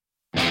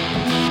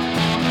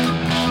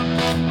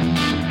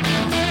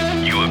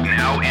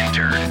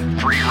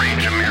Unfiltered,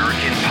 free-range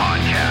American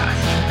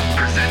podcast.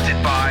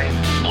 Presented by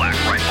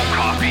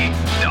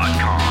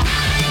BlackRifleCoffee.com.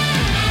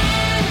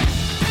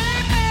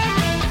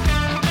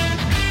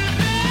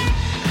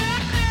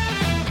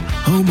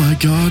 Oh my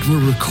God,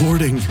 we're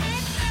recording.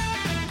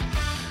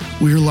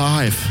 We're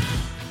live.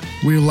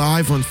 We're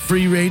live on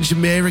Free Range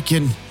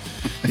American.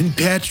 And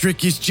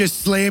Patrick is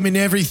just slamming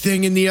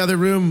everything in the other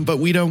room, but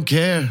we don't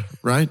care,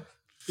 right?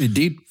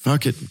 Indeed.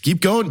 Fuck it.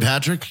 Keep going,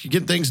 Patrick. You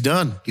get things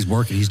done. He's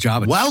working. He's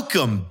jobbing.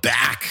 Welcome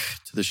back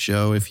to the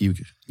show. If you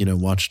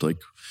watched like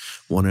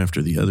one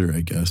after the other,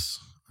 I guess.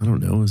 I don't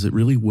know. Is it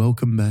really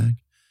welcome back?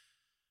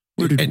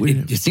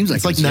 It seems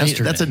like it's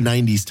yesterday. That's a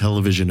 90s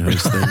television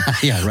host thing.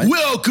 Yeah, right.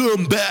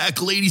 Welcome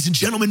back, ladies and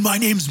gentlemen. My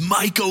name's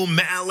Mike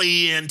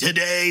O'Malley, and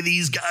today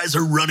these guys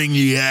are running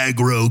the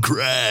aggro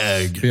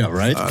crag. Yeah,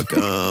 right.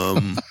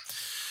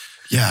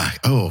 Yeah.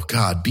 Oh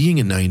God, being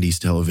a 90s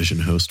television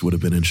host would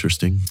have been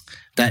interesting.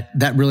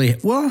 That really,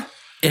 well,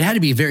 it had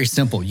to be very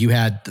simple. You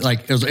had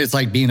it's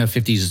like being a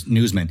 50s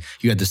newsman.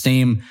 You had the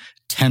same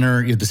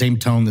tenor, you had the same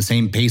tone, the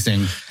same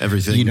pacing.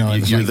 Everything. You're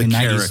like the 90s,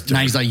 character.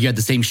 90s, like you had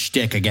the same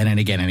shtick again and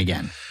again and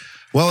again.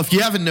 Well, if you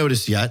haven't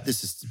noticed yet,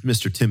 this is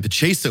Mr. Tim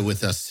Pacheco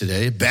with us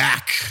today,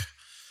 back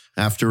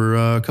after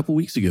a couple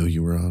weeks ago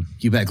you were on.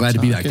 You bet. Glad to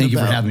be back. Thank you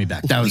for having me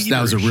back. That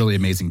was a really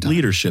amazing time.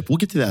 Leadership. We'll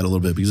get to that a little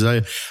bit because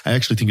I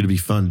actually think it'll be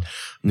fun.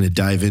 I'm going to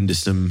dive into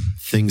some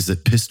things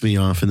that pissed me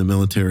off in the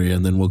military,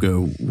 and then we'll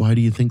go, why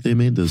do you think they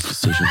made those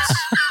decisions?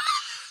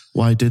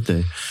 Why did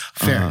they?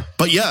 Fair.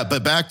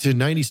 But back to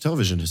 90s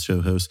television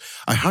show host.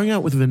 I hung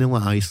out with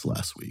Vanilla Ice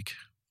last week.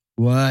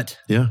 What?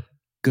 Yeah.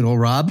 Good old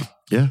Rob?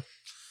 Yeah.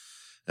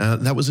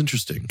 That was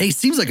interesting. He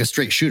seems like a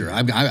straight shooter.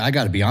 I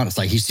got to be honest.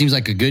 Like, he seems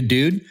like a good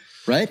dude,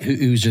 right?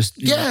 Who's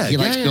just, he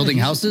likes building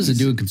houses and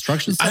doing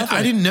construction stuff.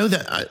 I didn't know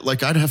that.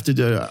 I'd have to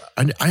do,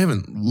 I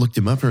haven't looked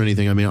him up or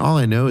anything. I mean, all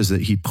I know is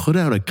that he put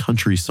out a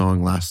country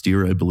song last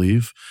year, I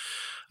believe.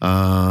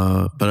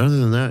 But other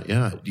than that,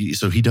 yeah.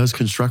 So he does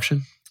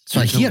construction. So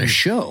like he had a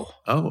show.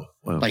 Oh,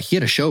 wow. Like he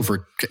had a show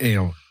for,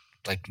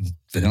 like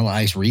Vanilla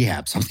Ice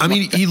Rehab. Something. I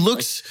mean, he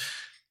looks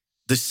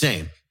the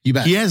same. You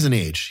bet. He hasn't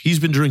aged. He's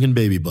been drinking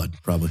baby blood,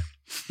 probably,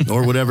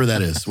 or whatever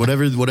that is.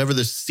 Whatever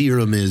the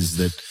serum is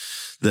that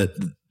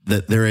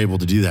they're able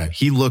to do that.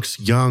 He looks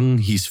young.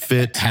 He's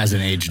fit.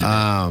 Hasn't aged.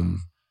 Yeah,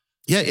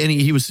 and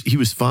he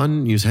was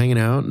fun. He was hanging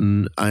out,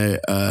 and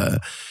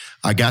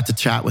I got to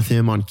chat with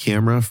him on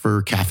camera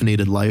for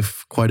Caffeinated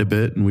Life quite a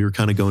bit, and we were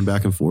kind of going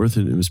back and forth,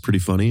 and it was pretty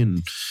funny,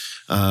 and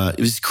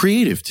it was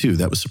creative too.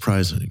 That was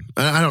surprising.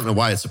 I don't know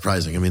why it's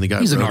surprising. I mean, the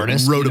guy He's an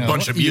artist, wrote a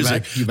bunch of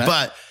music, you bet.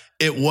 But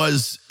it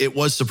was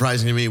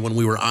surprising to me when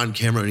we were on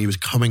camera and he was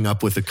coming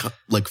up with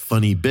like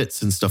funny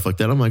bits and stuff like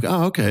that. I'm like,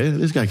 oh, okay,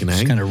 this guy can hang.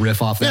 Just kind of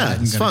riff off that.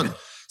 Yeah, it's fun.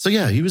 So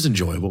yeah, he was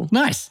enjoyable.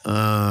 Nice.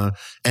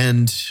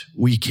 And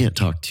we can't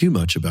talk too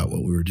much about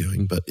what we were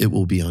doing, but it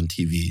will be on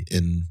TV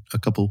in a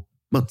couple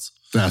months.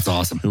 That's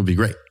awesome. It will be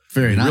great.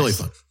 Very nice. Really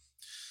fun.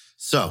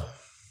 So,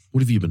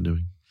 what have you been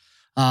doing?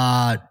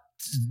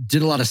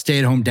 Did a lot of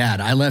stay-at-home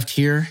dad. I left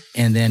here,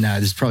 and then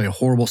this is probably a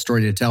horrible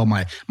story to tell.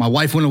 My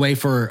wife went away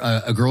for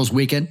a girls'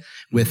 weekend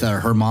with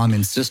her mom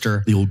and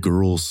sister. The old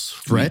girls,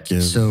 right?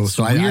 Weekend. So it's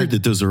weird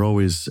that those are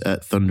always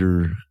at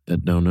Thunder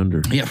at Down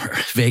Under. Yeah,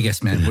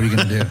 Vegas, man. What are you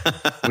going to do?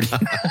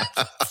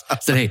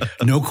 Said, hey,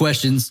 no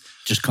questions,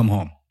 just come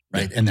home,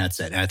 right? Yeah. And that's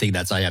it. And I think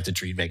that's how you have to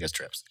treat Vegas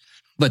trips.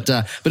 But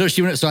no,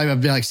 she went. So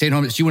I've been like staying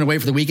home. She went away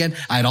for the weekend.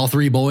 I had all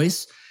three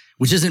boys,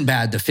 which isn't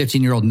bad. The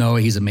 15-year-old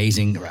Noah, he's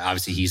amazing.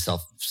 Obviously, he's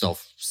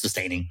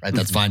self-sustaining, right?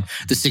 That's fine.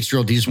 The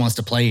 6-year-old, he just wants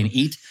to play and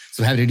eat.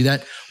 So happy to do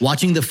that.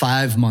 Watching the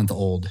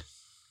 5-month-old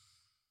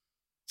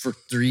for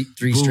three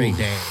straight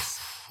days.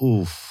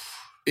 Oof.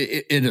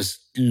 It is,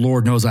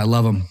 Lord knows I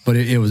love him, but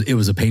it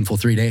was a painful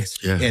 3 days.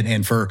 Yeah.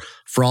 And for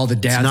all the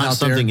dads out there. It's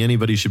not something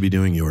anybody should be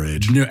doing your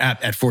age. No,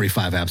 at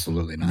 45,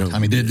 absolutely not. No. I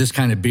mean, this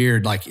kind of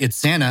beard, like it's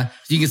Santa.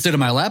 You can sit on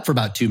my lap for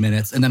about 2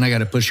 minutes, and then I got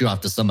to push you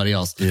off to somebody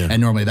else. Yeah.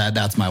 And normally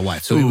that's my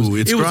wife. So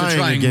it's it was crying a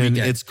trying again.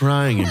 weekend. It's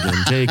crying again.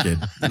 Take it.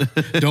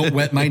 Don't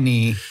wet my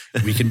knee.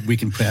 We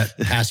can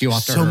pass you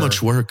off to her. So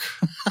much work.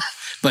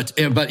 But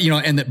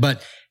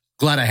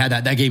glad I had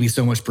that. That gave me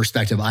so much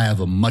perspective. I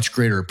have a much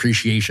greater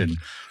appreciation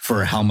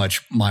for how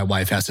much my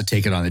wife has to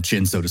take it on the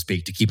chin, so to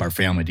speak, to keep our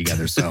family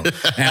together. So,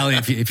 Allie,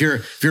 if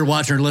you're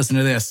watching or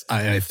listening to this,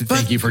 I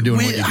thank you for doing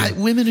what you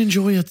do. Women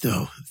enjoy it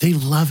though; they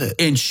love it.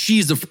 And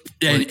she's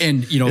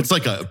it's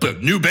like a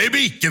new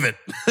baby. Give it.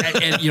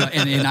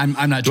 And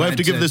I'm not. Do I have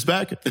to give this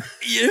back?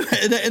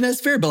 And that's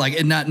fair, but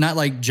and not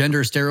like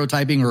gender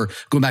stereotyping or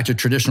going back to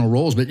traditional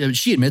roles. But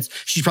she admits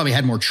she's probably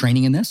had more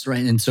training in this, right?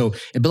 And so,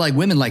 but like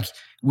women, like.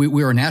 We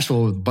were in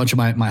Nashville with a bunch of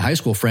my high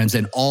school friends,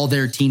 and all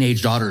their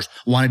teenage daughters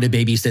wanted to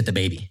babysit the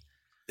baby.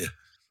 Yeah.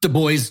 The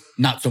boys,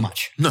 not so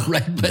much. No.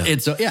 Right? But no.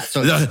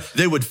 So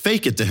they would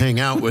fake it to hang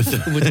out with the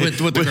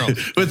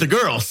girls. With the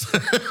girls.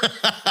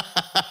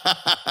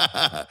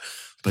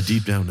 But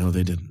deep down, no,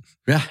 they didn't.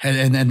 Yeah,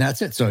 and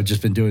that's it. So I've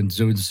just been doing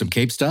some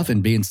Cape stuff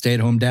and being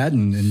stay-at-home dad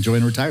and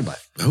enjoying retired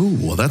life. Oh,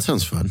 well, that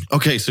sounds fun.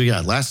 Okay, so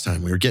yeah, last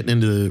time we were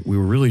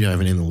really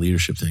diving into the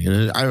leadership thing.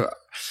 And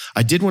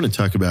I did want to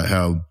talk about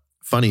how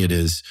funny it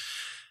is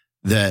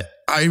that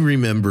I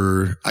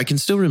can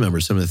still remember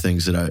some of the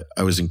things that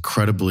I was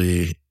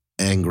incredibly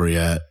angry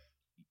at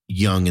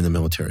young in the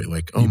military.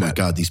 Like, oh my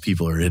God, these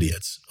people are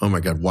idiots. Oh my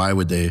God, why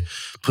would they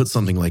put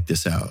something like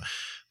this out?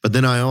 But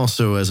then I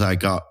also, as I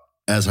got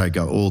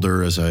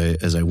older, as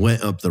I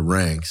went up the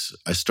ranks,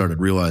 I started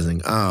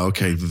realizing,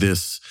 okay,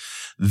 this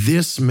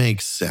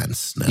makes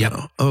sense now. Yep.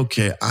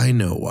 Okay, I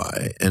know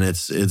why. And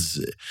it's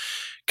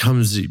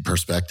comes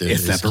perspective.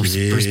 It's that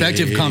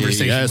perspective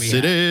conversation. Yes,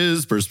 it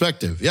is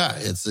perspective. Yeah,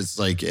 it's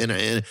like, and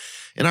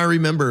I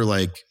remember,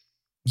 like,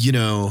 you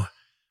know,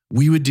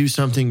 we would do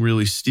something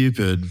really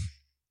stupid,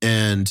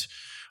 and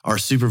our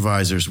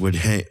supervisors would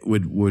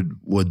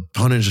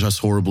punish us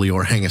horribly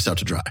or hang us out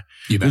to dry.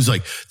 It was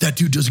like, that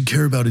dude doesn't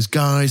care about his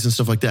guys and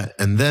stuff like that.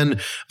 And then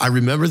I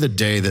remember the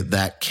day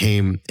that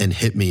came and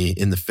hit me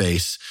in the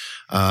face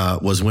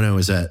was when I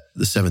was at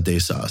the Seventh Day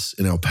Sauce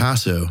in El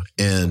Paso.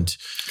 And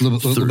a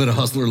little bit of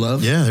hustler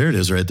love. Yeah, there it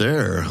is right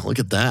there. Look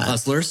at that.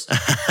 Hustlers.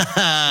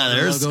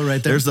 There's logo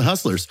right there. There's the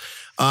hustlers.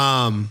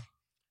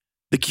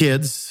 The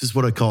kids is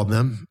what I called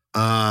them.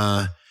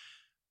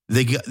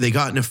 They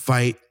got in a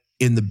fight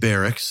in the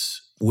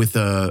barracks with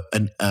a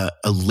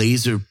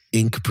laser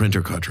ink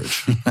printer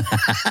cartridge.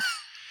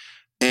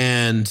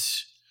 And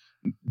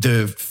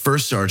the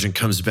first sergeant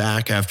comes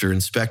back after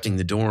inspecting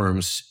the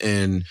dorms,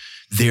 and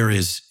there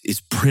is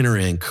printer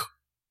ink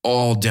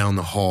all down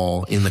the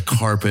hall, in the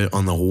carpet,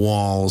 on the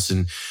walls,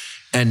 and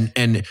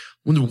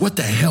what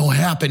the hell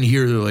happened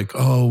here? They're like,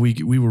 oh,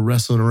 we were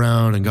wrestling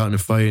around and got in a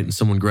fight, and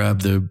someone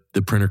grabbed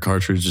the printer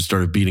cartridge and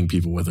started beating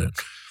people with it.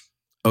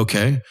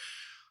 Okay.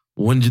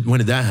 When did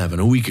that happen?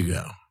 A week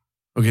ago.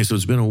 Okay, so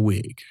it's been a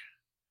week.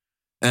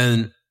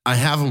 And I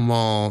have them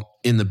all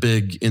in the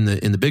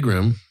big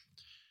room,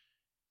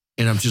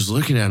 and I'm just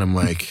looking at them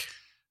like,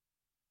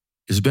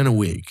 it's been a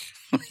week.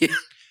 Yeah.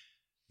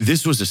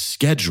 This was a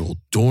scheduled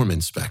dorm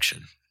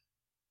inspection.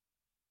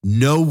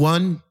 No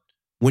one,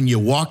 when you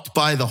walked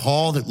by the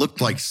hall that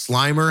looked like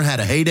Slimer had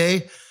a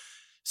heyday,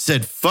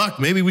 said, fuck,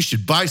 maybe we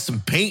should buy some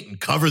paint and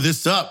cover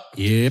this up.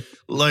 Yep.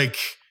 Like,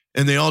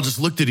 and they all just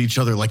looked at each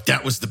other like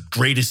that was the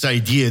greatest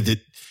idea that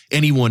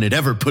anyone had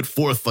ever put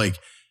forth. Like,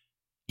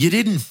 you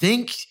didn't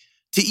think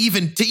to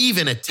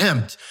even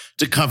attempt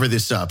to cover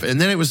this up. And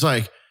then it was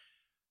like,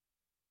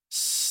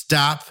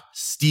 stop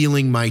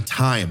stealing my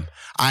time.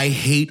 I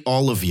hate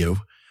all of you.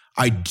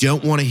 I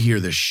don't want to hear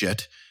this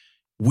shit.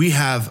 We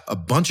have a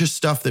bunch of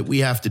stuff that we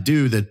have to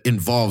do that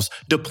involves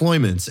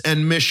deployments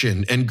and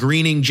mission and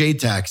greening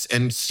JTACs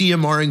and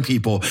CMRing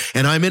people.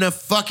 And I'm in a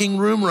fucking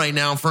room right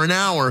now for an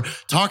hour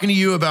talking to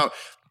you about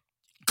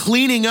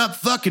cleaning up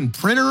fucking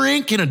printer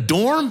ink in a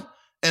dorm.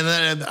 And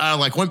then I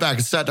went back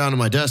and sat down at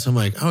my desk. I'm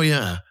like, oh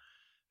yeah,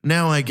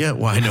 now I get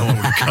why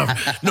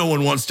no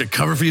one wants to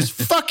cover for you.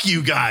 Fuck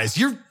you guys.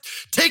 You're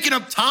taking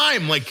up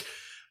time. Like,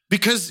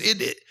 because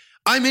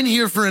I'm in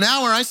here for an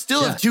hour. I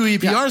still have 2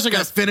 EPRs I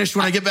got to finish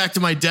when I get back to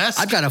my desk.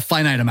 I've got a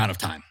finite amount of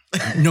time,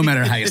 no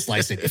matter how you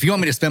slice it. If you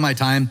want me to spend my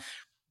time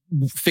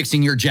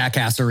fixing your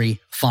jackassery,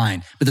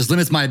 fine. But this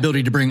limits my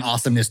ability to bring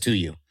awesomeness to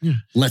you. Yeah.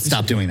 Let's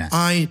stop doing that.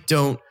 I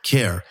don't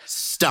care.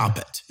 Stop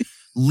it.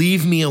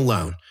 Leave me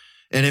alone.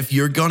 And if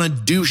you're going to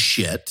do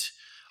shit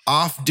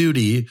off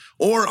duty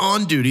or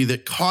on duty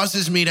that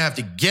causes me to have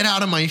to get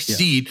out of my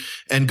seat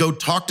and go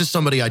talk to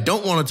somebody I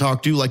don't want to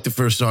talk to, like the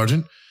first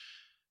sergeant,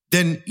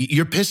 then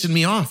you're pissing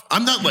me off.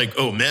 I'm not like,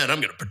 oh man, I'm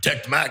going to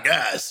protect my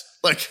guys.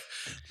 Like,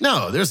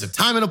 no, there's a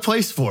time and a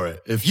place for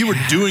it. If you were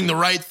doing the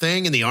right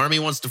thing and the Army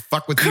wants to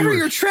fuck with Cover you,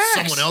 your tracks.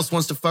 Someone else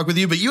wants to fuck with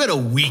you, but you had a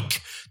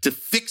week to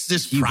fix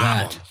this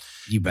problem.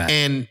 You bet.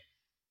 And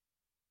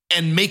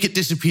make it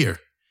disappear.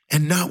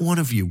 And not one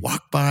of you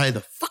walked by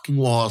the fucking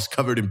walls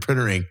covered in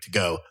printer ink to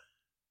go,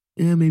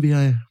 yeah, maybe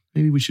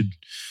we should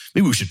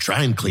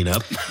try and clean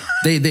up.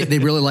 They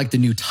really like the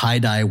new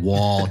tie-dye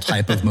wall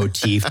type of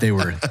motif they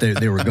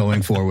were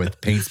going for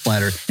with paint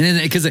splatter.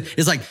 And because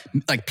it's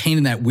like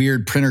painting that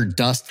weird printer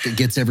dust that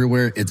gets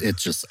everywhere.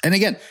 It's just, and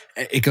again,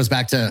 it goes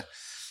back to,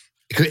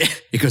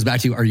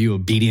 are you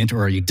obedient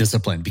or are you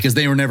disciplined? Because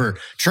they were never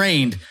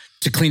trained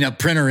to clean up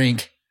printer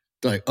ink.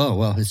 They're like, oh,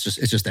 well, it's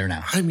just there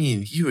now. I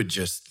mean, you would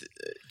just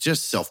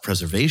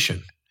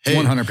self-preservation. Hey,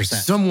 100%.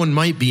 Someone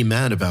might be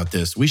mad about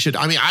this.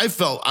 I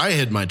felt I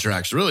hid my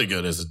tracks really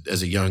good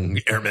as a young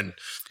airman.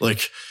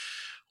 Like,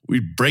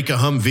 we'd break a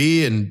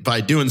Humvee and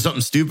by doing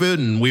something stupid,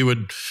 and we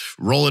would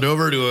roll it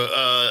over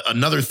to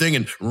another thing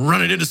and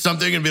run it into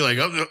something and be like,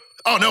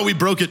 oh no, we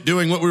broke it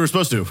doing what we were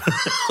supposed to.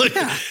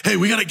 Hey,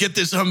 we got to get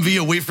this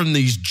Humvee away from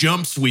these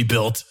jumps we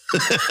built.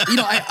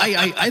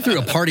 I threw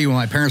a party when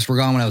my parents were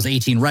gone when I was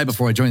 18, right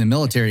before I joined the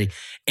military.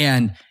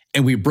 And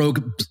we broke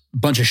a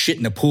bunch of shit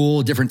in the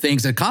pool, different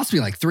things. It cost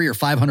me like $300 or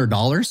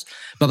 $500.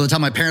 But by the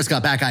time my parents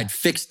got back, I'd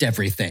fixed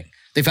everything.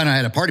 They found out I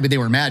had a party, but they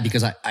were mad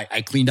because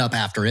I cleaned up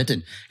after it.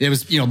 And it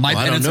was, my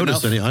penance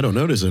enough. I don't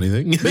notice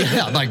anything.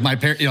 Yeah, like my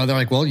parents, they're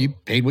like, well, you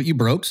paid what you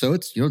broke, so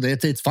it's,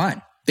 it's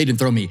fine. They didn't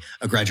throw me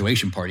a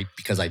graduation party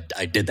because I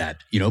did that,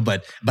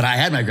 but I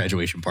had my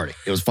graduation party.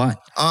 It was fine.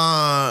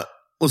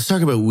 Let's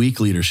talk about weak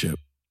leadership.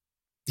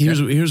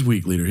 Here's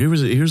weak leader.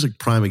 Here's a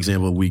prime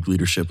example of weak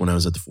leadership when I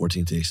was at the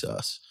 14th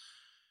ASOS.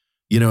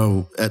 You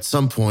know, at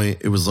some point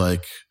it was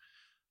like,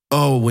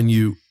 oh, when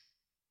you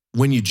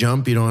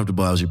jump, you don't have to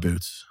blouse your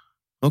boots.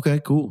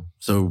 Okay, cool.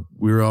 So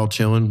we were all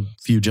chilling,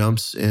 few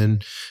jumps,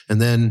 and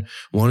then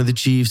one of the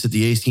chiefs at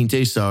the 18th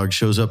ASOG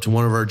shows up to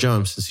one of our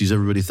jumps and sees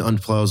everybody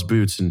unplows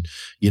boots, and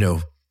you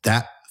know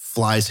that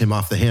flies him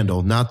off the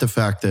handle. Not the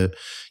fact that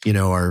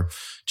our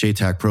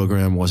JTAC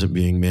program wasn't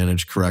being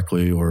managed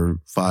correctly or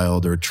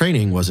filed, or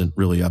training wasn't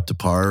really up to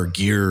par, or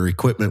gear or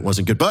equipment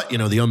wasn't good, but the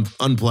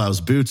unplows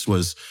boots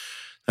was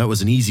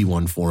an easy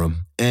one for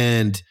him.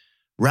 And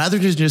rather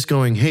than just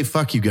going, hey,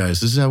 fuck you guys,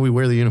 this is how we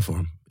wear the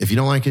uniform. If you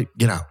don't like it,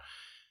 get out.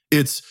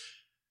 It's,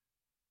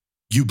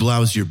 you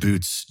blouse your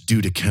boots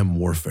due to chem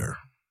warfare.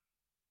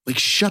 Like,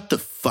 shut the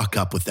fuck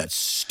up with that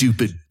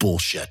stupid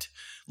bullshit.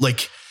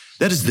 Like,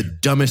 that is the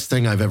dumbest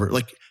thing I've ever,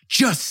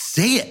 just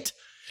say it.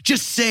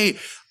 Just say,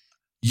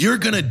 you're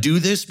going to do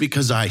this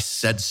because I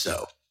said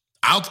so.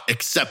 I'll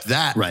accept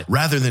that, right,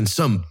 rather than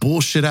some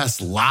bullshit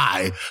ass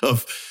lie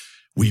of,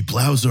 we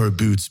blouse our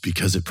boots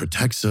because it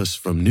protects us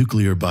from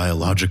nuclear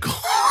biological.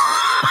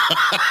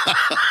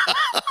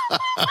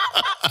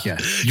 Yeah,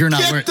 you're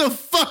not. Get the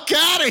fuck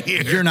out of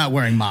here! You're not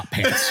wearing mop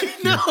pants.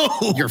 No,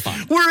 you're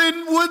fine. We're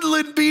in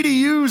Woodland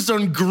BDUs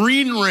on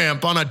Green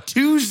Ramp on a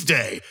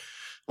Tuesday.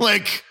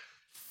 Like,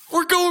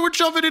 we're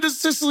jumping into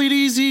Sicily and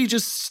easy.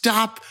 Just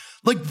stop.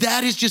 Like,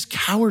 that is just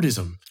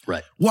cowardism.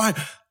 Right. Why?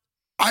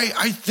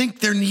 I think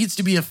there needs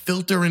to be a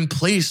filter in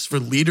place for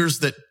leaders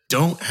that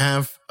don't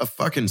have a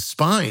fucking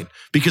spine,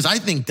 because I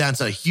think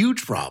that's a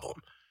huge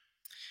problem.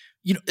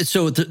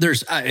 So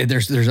there's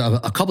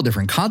a couple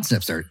different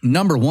concepts there.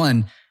 Number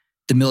one,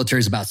 the military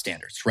is about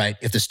standards, right?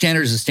 If the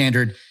standard is a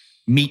standard,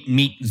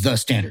 meet the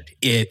standard.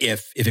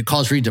 If it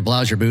calls for you to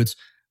blouse your boots,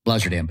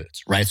 blouse your damn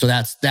boots, right? So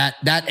that's that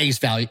at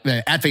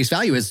face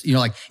value is,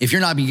 if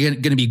you're not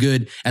going to be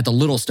good at the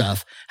little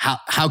stuff,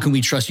 how can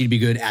we trust you to be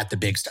good at the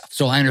big stuff?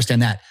 So I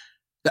understand that.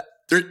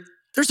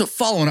 There's a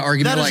follow-on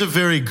argument. That is a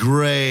very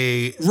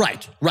gray,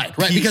 right.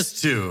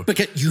 Because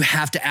you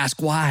have to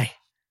ask why.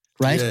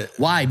 Right? Yeah.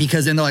 Why?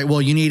 Because then they're like,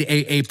 well, you need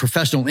a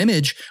professional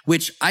image,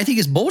 which I think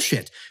is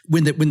bullshit.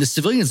 When the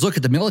civilians look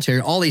at the military,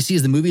 all they see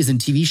is the movies and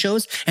TV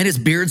shows, and it's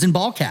beards and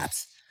ball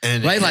caps.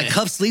 Like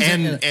cuff sleeves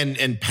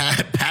and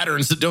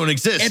patterns that don't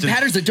exist. And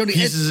patterns that don't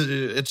exist.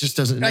 It just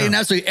doesn't. Right, and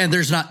absolutely. And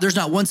there's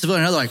not one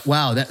civilian. They're like,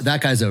 wow,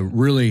 that guy's a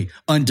really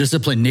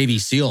undisciplined Navy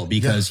SEAL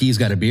because he's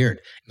got a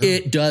beard. No.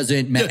 It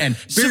doesn't matter. And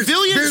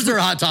beards are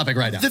a hot topic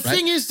right now. The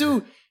thing is,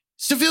 though,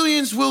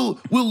 civilians will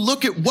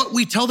look at what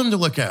we tell them to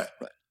look at.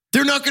 Right.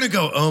 They're not going to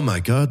go, oh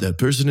my God, that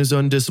person is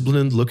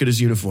undisciplined. Look at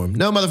his uniform.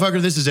 No,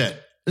 motherfucker, this is it.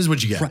 This is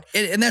what you get. Right.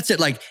 And that's it.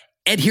 Like,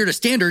 adhere to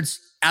standards,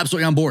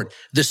 absolutely on board.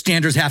 The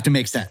standards have to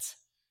make sense.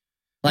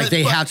 Like,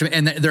 they have to,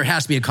 and there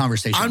has to be a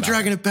conversation. I'm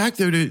dragging it back,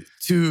 though,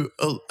 to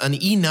an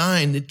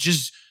E9 that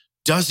just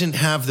doesn't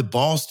have the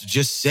balls to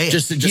just say it.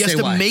 Just he has say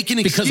to why. Make an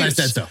excuse. Because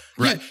I said so.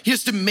 Right. Yeah, he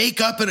has to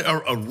make up and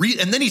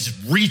then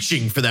he's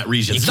reaching for that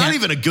reason. It's not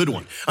even a good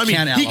one. I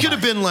mean, he could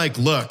have been like,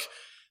 look,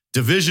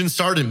 Division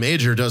Sergeant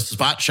Major does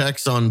spot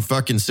checks on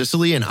fucking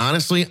Sicily, and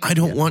honestly, I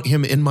don't want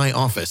him in my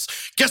office.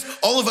 Guess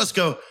all of us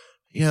go,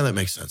 yeah, that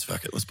makes sense.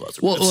 Fuck it, let's buzz.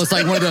 Well, it's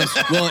like one of those.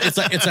 Well, it's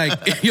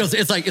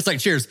like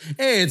cheers.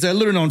 Hey, it's a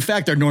little known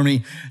fact there,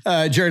 Normie.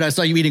 Jared, I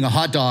saw you eating a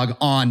hot dog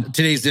on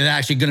today's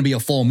actually going to be a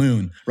full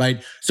moon,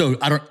 right? So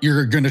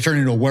you're going to turn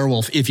into a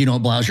werewolf if you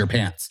don't blouse your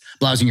pants.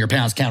 Blousing your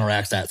pants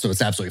counteracts that, so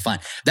it's absolutely fine.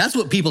 That's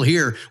what people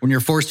hear when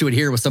you're forced to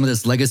adhere with some of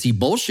this legacy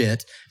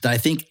bullshit that I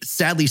think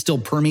sadly still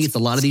permeates a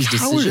lot of these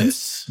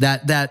decisions.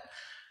 That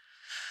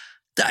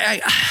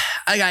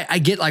I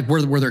get, like,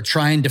 where they're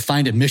trying to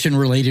find a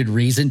mission-related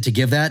reason to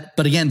give that,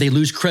 but again, they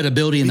lose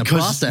credibility in the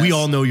process. We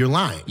all know you're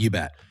lying. You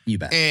bet.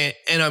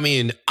 And I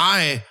mean,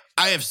 I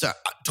have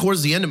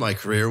towards the end of my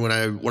career when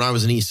I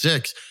was an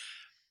E6,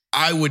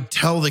 I would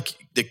tell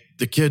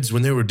the kids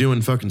when they were doing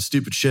fucking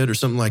stupid shit or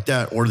something like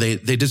that, or they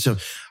did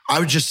something, I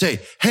would just say,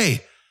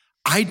 hey,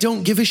 I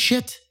don't give a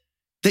shit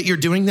that you're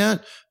doing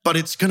that, but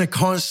it's going to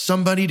cause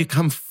somebody to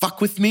come fuck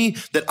with me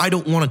that I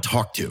don't want to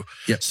talk to.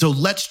 Yep. So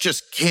let's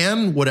just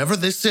can whatever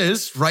this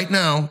is right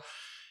now.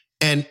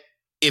 And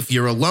if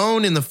you're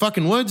alone in the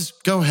fucking woods,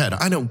 go ahead.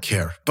 I don't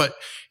care. But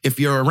if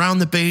you're around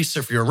the base, or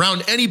if you're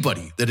around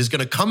anybody that is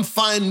going to come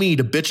find me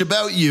to bitch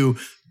about you,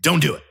 don't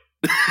do it.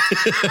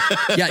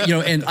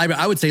 Yeah, and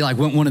I would say, like,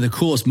 one of the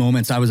coolest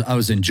moments, I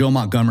was in Joe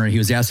Montgomery. He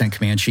was the Assistant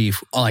Command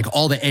Chief. Like,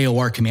 all the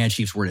AOR command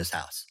chiefs were at his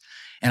house.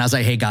 And I was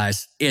like, hey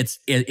guys,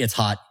 it's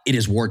hot. It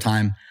is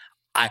wartime.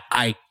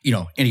 And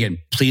again,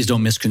 please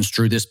don't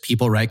misconstrue this,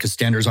 people, right? Because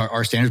standards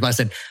are standards. But I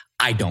said,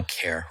 I don't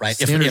care, right?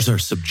 Standards are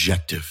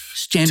subjective.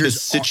 Standards to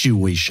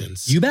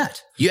situations. You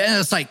bet. Yeah,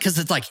 it's like, because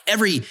it's like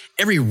every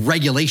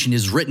regulation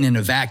is written in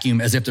a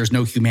vacuum as if there's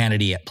no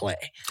humanity at play.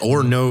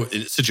 Or no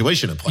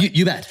situation at play.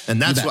 You bet.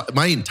 And that's why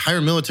my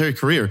entire military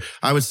career,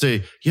 I would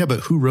say, yeah,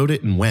 but who wrote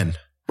it and when?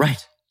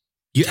 Right.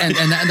 And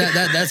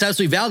that's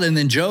absolutely valid. And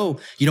then Joe,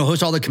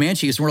 hosts all the command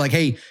chiefs, and we're like,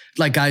 hey,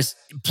 like, guys,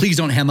 please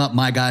don't hem up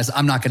my guys.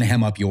 I'm not going to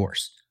hem up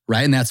yours.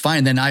 right? And that's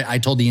fine. Then I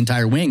told the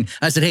entire wing,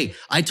 I said, hey,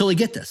 I totally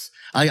get this.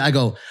 I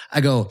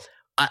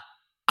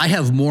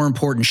have more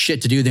important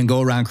shit to do than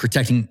go around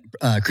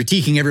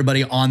critiquing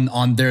everybody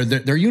on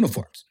their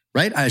uniforms,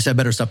 right? I just have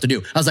better stuff to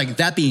do. I was like,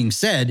 that being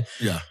said,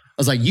 I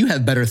was like, you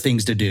have better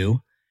things to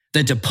do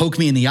than to poke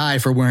me in the eye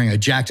for wearing a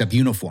jacked up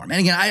uniform.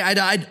 And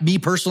again, me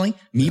personally,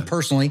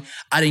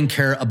 I didn't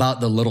care about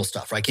the little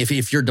stuff. Like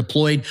if you're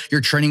deployed, you're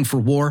training for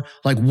war,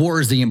 like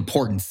war is the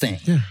important thing.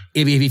 Yeah.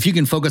 If you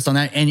can focus on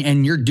that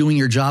and you're doing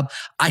your job,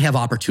 I have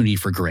opportunity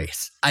for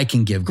grace. I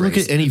can give grace.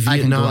 Look at any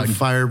Vietnam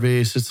fire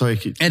base. It's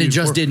like, and it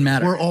just didn't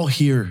matter. We're all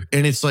here.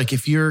 And it's like,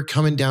 if you're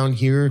coming down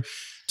here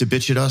to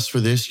bitch at us for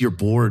this, you're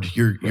bored.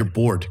 You're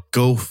bored.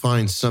 Go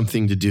find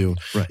something to do.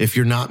 Right. If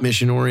you're not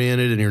mission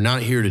oriented and you're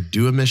not here to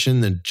do a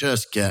mission, then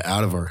just get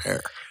out of our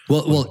hair.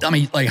 Well, I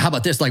mean, like, how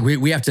about this? Like,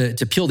 we have to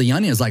peel the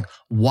onions. Like,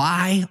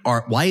 why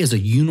is a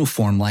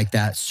uniform like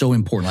that so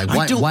important? Like,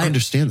 why, I don't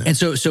understand that. And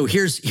so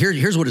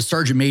here's what a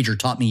sergeant major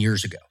taught me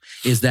years ago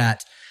is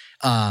that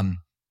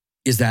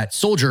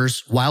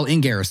soldiers, while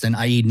in garrison,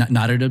 i.e.,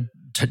 not at a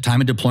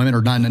time of deployment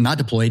or not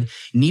deployed,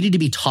 needed to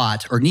be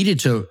taught or needed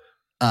to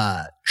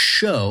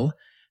show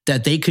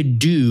that they could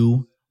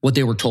do what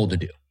they were told to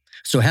do.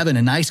 So having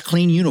a nice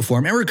clean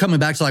uniform, and we're coming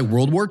back to like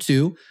World War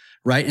II,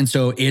 right? And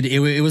so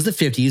it was the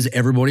 50s.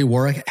 Everybody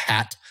wore a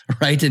hat,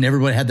 right? And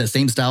everybody had the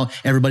same style.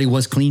 Everybody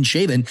was clean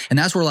shaven. And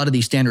that's where a lot of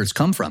these standards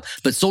come from.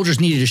 But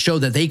soldiers needed to show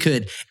that they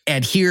could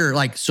adhere,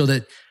 like, so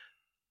that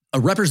a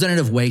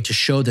representative way to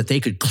show that they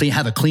could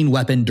have a clean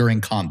weapon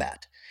during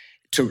combat.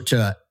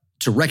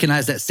 To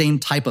recognize that same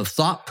type of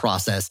thought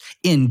process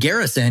in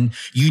garrison,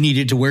 you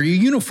needed to wear your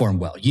uniform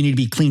well. You need to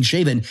be clean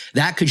shaven.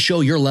 That could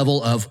show your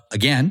level of,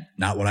 again,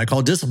 not what I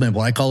call discipline,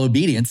 what I call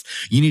obedience.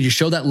 You need to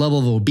show that level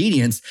of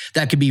obedience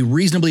that could be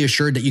reasonably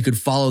assured that you could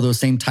follow those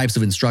same types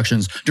of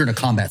instructions during a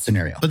combat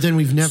scenario. But then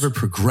we've never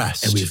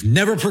progressed. And we've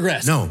never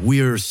progressed. No,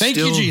 we are Thank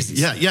you, Jesus.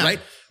 Yeah. Right?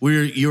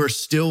 You're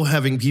still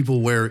having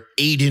people wear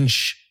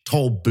 8-inch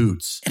tall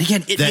boots. And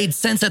again, it made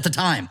sense at the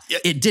time.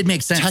 It did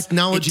make sense.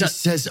 Technology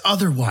says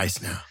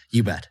otherwise now.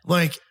 You bet.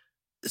 Like,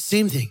 the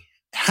same thing.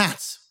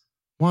 Hats.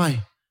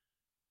 Why?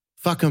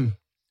 Fuck them.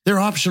 They're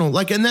optional.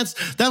 Like, and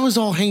that was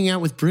all hanging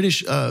out with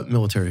British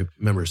military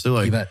members. They're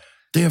like, you bet.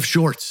 They have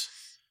shorts.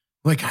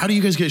 Like, how do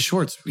you guys get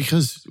shorts?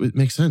 Because it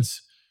makes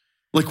sense.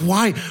 Like,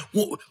 why?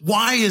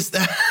 Why is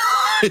that?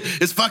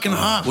 It's fucking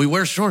hot. We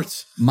wear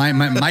shorts. My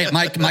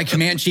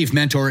command chief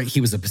mentor,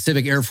 he was the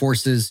Pacific Air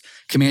Force's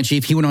command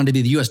chief. He went on to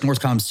be the U.S.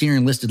 NORTHCOM senior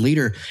enlisted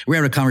leader. We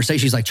had a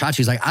conversation. He's like,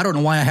 Chachi's like, I don't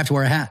know why I have to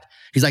wear a hat.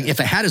 He's like, if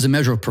a hat is a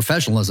measure of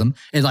professionalism,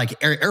 and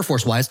like Air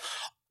Force wise,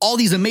 all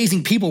these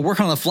amazing people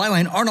working on the fly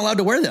line aren't allowed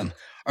to wear them.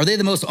 Are they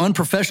the most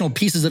unprofessional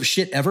pieces of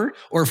shit ever?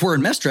 Or if we're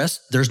in mess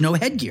dress, there's no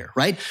headgear,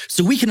 right?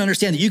 So we can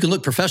understand that you can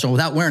look professional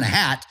without wearing a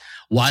hat.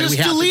 Why do we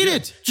have to delete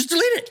it? Just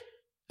delete it.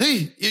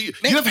 Hey,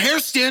 you have hair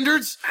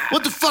standards?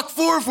 What the fuck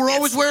for if we're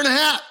always wearing a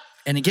hat?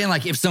 And again,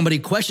 like if somebody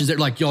questions it,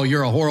 like, yo,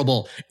 you're a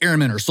horrible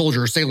airman or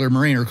soldier or sailor,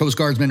 Marine or Coast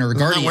Guardsman or a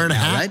Guardian. Not wearing a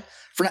hat? Right?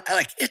 For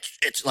like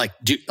it's like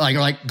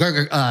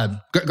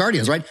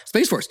Guardians, right?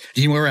 Space Force.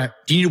 Do you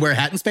need to wear a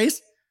hat in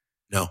space?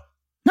 No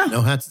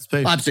hats in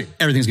space. Obviously,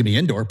 everything's gonna be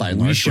indoor by and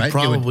large. We should right?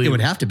 probably it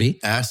would have to be.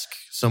 Ask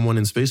someone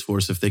in Space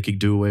Force if they could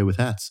do away with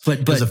hats.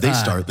 But if they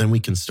start, then we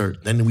can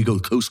start. Then we go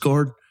Coast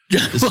Guard.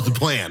 This is the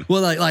plan.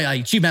 Well,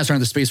 like Chief Master on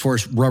the Space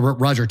Force,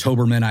 Roger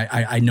Toberman,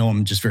 I know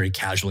him just very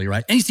casually,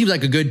 right? And he seems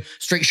like a good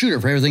straight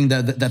shooter for everything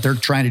that they're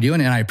trying to do,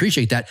 and I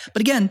appreciate that. But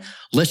again,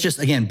 let's just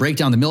break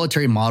down the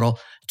military model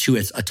to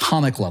its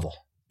atomic level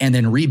and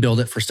then rebuild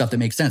it for stuff that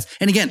makes sense.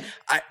 And again,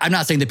 I'm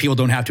not saying that people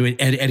don't have to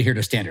adhere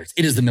to standards.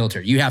 It is the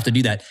military. You have to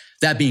do that.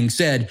 That being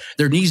said,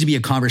 there needs to be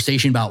a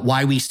conversation about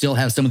why we still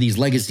have some of these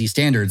legacy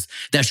standards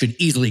that should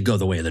easily go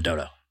the way of the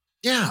dodo.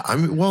 Yeah,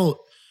 well,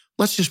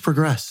 let's just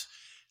progress.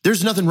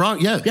 There's nothing wrong.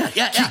 Yeah.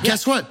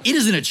 Guess what? It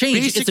isn't a change.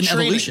 Basic it's an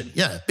training. evolution.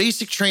 Yeah.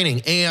 Basic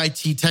training,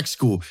 AIT tech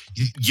school.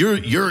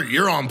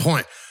 You're on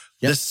point.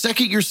 Yep. The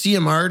second you're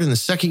CMR'd and the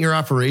second you're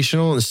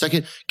operational and the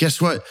second,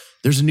 guess what?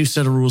 There's a new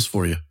set of rules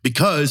for you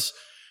because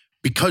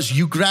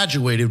you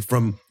graduated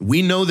from,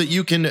 we know that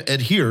you can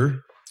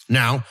adhere.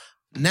 Now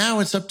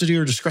it's up to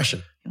your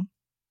discretion.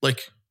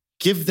 Like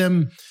give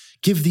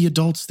the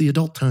adults the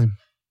adult time.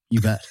 You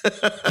bet.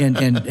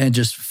 and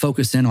just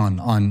focus in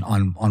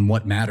on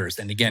what matters.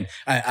 And again,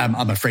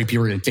 I'm afraid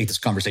people are going to take this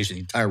conversation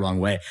the entire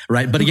wrong way,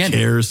 right? But again, who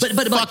cares?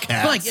 But fuck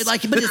hats.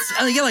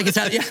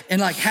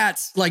 And like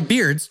hats, like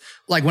beards.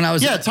 Like when I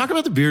was talk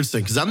about the beards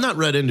thing because I'm not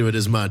read into it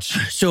as much.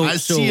 So I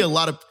see a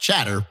lot of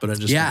chatter, but I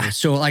just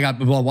So like I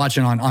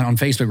watching on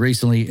Facebook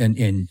recently,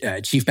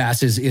 and Chief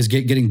Bass is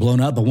getting blown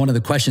up. But one of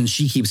the questions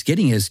she keeps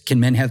getting is, can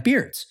men have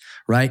beards?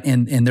 Right?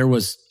 And there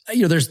was.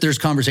 There's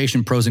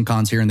conversation, pros and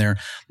cons here and there.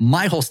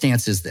 My whole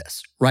stance is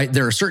this, right?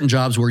 There are certain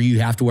jobs where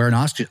you have to wear an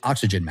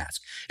oxygen mask.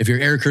 If you're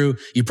air crew,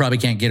 you probably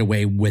can't get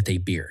away with a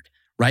beard,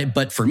 right?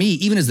 But for me,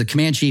 even as the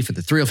command chief at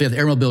the 305th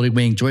Air Mobility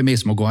Wing, Joy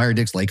Mason, McGuire,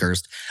 Dix,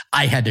 Lakehurst,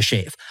 I had to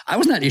shave. I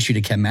was not issued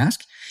a chem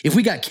mask. If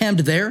we got chemmed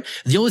there,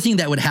 the only thing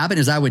that would happen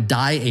is I would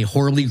die a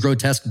horribly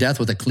grotesque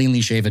death with a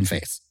cleanly shaven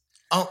face.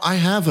 Oh, I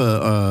have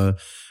a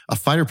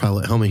fighter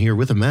pilot helmet here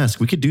with a mask.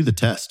 We could do the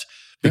test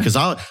because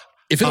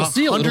If it'll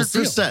seal, it'll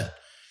 100%. seal.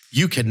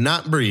 You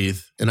cannot breathe,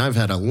 and I've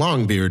had a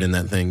long beard in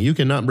that thing. You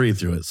cannot breathe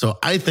through it. So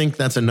I think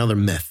that's another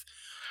myth.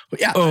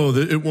 Yeah. Oh,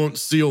 it won't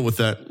seal with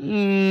that.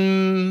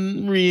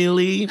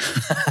 Really?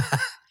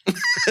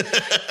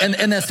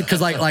 and that's because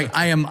like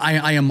I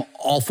am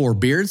all for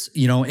beards,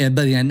 you know, but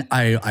then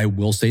I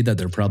will say that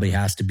there probably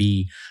has to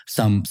be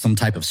some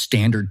type of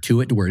standard to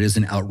it where it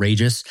isn't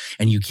outrageous,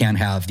 and you can't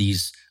have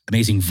these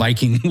amazing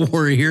Viking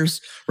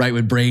warriors, right,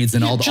 with braids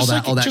and all that just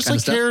kind of like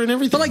stuff. hair and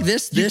everything. But like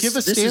this You give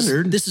a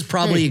standard. This is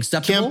probably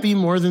acceptable. Can't be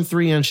more than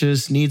 3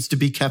 inches. Needs to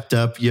be kept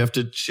up. You have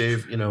to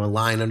shave, a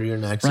line under your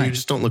neck, so Right. you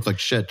just don't look like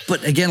shit.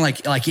 But again,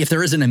 like if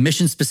there is an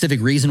emission specific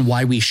reason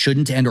why we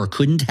shouldn't and or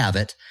couldn't have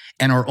it,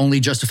 and our only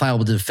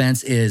justifiable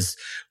defense is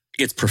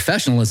it's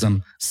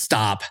professionalism,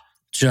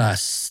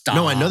 just stop.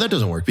 No, I know that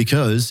doesn't work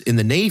because in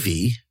the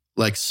Navy,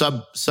 like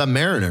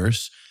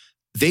submariners,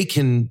 they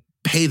can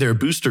pay their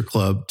booster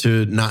club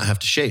to not have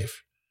to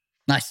shave.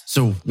 Nice.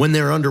 So when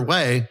they're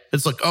underway,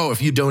 it's like, oh,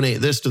 if you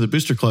donate this to the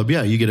booster club,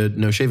 yeah, you get a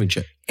no shaving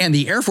check. And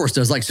the Air Force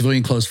does like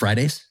civilian closed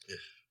Fridays,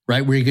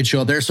 right? Where you could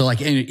show up there. So like,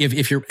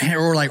 if you're,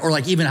 or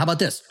like even, how about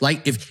this?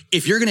 Like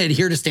if you're going to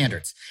adhere to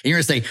standards and you're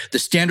going to say the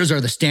standards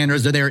are the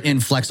standards, they're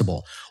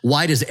inflexible.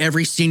 Why does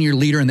every senior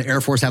leader in the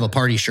Air Force have a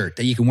party shirt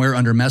that you can wear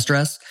under mess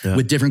dress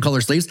with different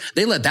color sleeves?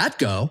 They let that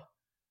go.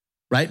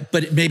 Right.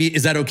 But maybe,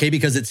 is that okay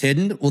because it's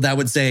hidden? Well, that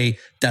would say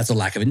that's a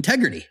lack of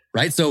integrity.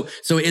 Right. So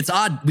it's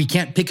odd. We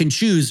can't pick and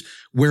choose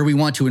where we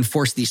want to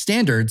enforce these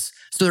standards.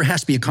 So there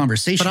has to be a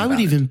conversation. But I would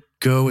even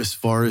go as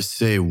far as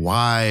say,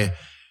 why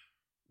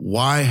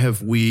do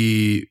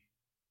we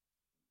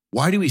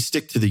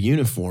stick to the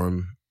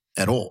uniform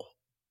at all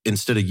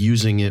instead of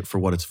using it for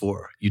what it's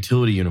for?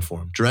 Utility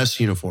uniform, dress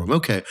uniform.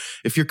 Okay.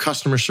 If you're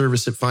customer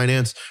service at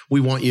finance,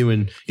 we want you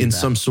in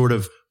some sort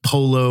of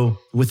polo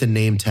with a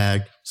name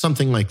tag,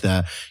 something like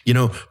that,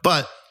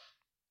 but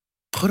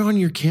put on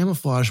your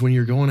camouflage when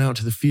you're going out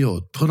to the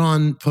field. Put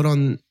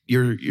on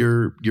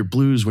your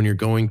blues when you're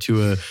going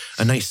to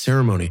a nice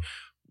ceremony.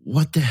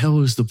 What the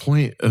hell is the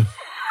point of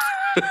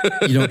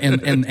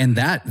and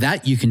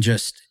that you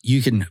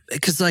can,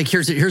 because like,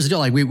 here's the deal.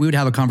 Like we would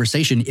have a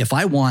conversation if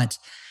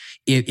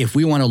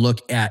we want to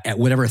look at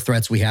whatever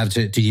threats we have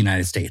to the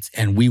United States,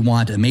 and we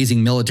want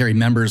amazing military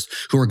members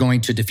who are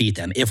going to defeat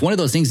them. If one of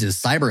those things is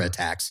cyber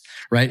attacks,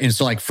 right? And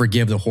so like,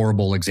 forgive the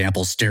horrible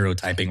example,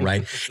 stereotyping,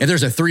 right? If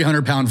there's a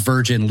 300-pound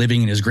virgin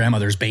living in his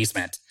grandmother's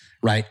basement,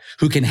 right,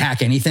 who can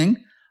hack anything,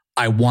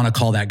 I want to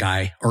call that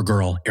guy or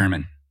girl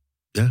airman.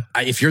 Yeah.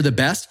 If you're the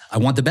best, I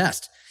want the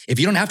best. If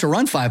you don't have to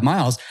run 5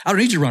 miles, I don't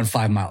need you to run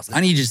 5 miles. I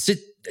need you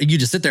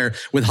to sit there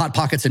with Hot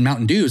Pockets and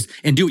Mountain Dews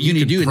and do what you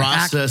need to do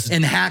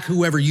and hack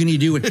whoever you need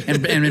to do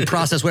and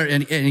process whatever.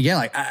 And again,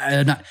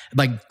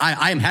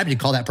 I am happy to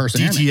call that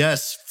person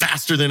DTS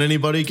faster than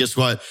anybody. Guess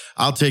what?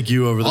 I'll take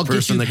you over the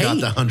person that got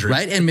the 100.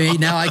 Right. And maybe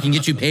now I can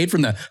get you paid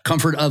from the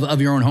comfort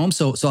of your own home.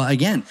 So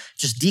again,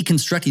 just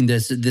deconstructing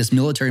this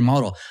military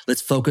model.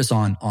 Let's focus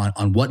on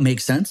what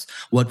makes sense,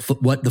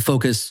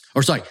 focus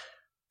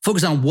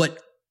on what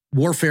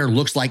warfare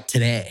looks like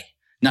today.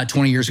 Not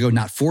 20 years ago,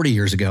 not 40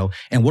 years ago.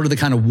 And what are the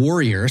kind of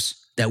warriors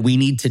that we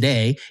need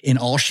today in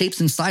all shapes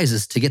and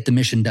sizes to get the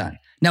mission done?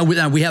 Now,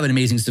 we have an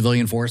amazing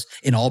civilian force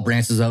in all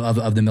branches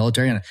of the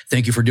military. And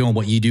thank you for doing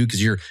what you do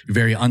because you're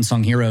very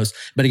unsung heroes.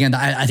 But again,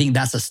 I think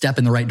that's a step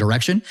in the right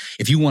direction.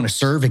 If you want to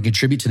serve and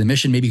contribute to the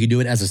mission, maybe you could do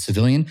it as a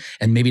civilian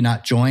and maybe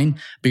not join,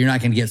 but you're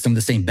not going to get some of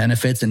the same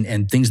benefits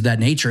and things of that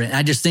nature. And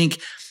I just think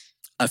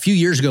a few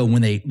years ago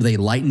when they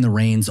lightened the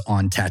reins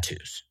on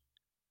tattoos,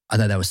 I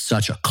thought that was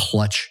such a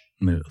clutch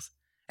move.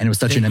 And it was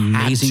such an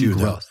amazing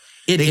growth.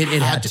 It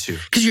had to.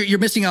 Because you're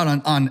missing out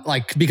on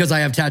like, because I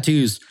have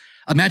tattoos.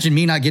 Imagine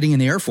me not getting in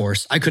the Air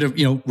Force. I could have,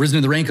 risen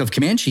to the rank of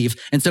command chief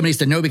and somebody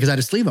said no because I had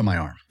a sleeve on my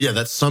arm. Yeah,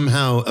 that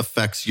somehow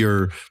affects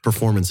your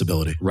performance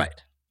ability. Right.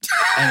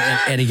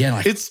 and again,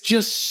 like, it's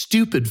just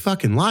stupid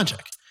fucking logic.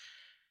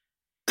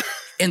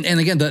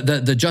 And again,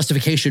 the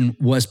justification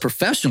was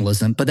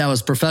professionalism, but that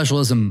was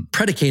professionalism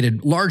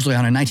predicated largely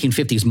on a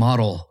 1950s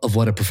model of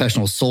what a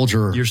professional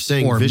soldier You're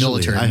saying or visually,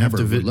 military I have member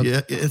to would look.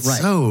 Yeah, it's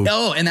right. so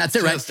no, and that's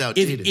it, right?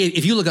 Outdated.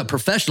 If you look up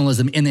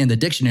professionalism in the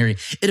dictionary,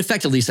 it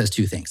effectively says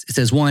two things. It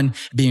says one,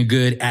 being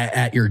good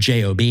at your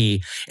job,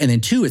 and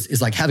then two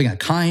is like having a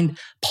kind,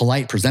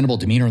 polite, presentable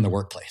demeanor in the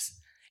workplace.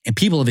 And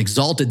people have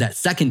exalted that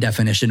second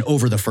definition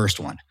over the first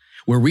one,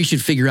 where we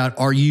should figure out,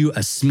 are you a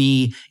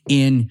SME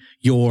in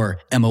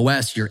your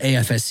MOS, your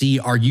AFSC?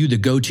 Are you the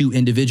go-to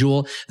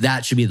individual?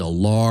 That should be the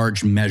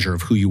large measure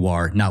of who you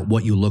are, not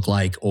what you look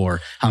like or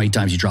how many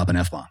times you drop an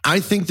F-bomb. I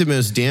think the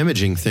most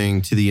damaging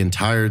thing to the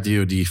entire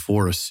DoD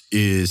force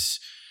is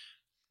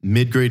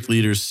mid-grade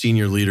leaders,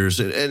 senior leaders,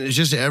 and it's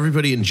just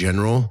everybody in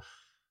general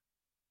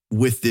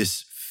with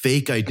this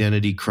fake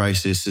identity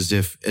crisis as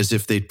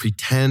if they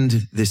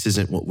pretend this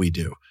isn't what we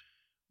do.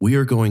 We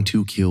are going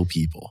to kill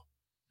people.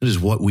 That is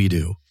what we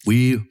do.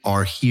 We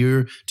are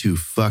here to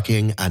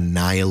fucking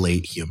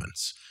annihilate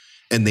humans.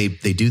 And they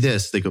do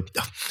this. They go,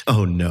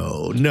 oh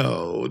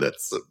no,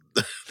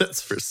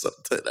 that's for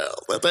something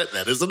else.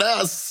 That isn't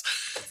us.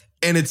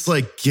 And it's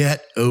like,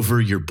 get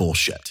over your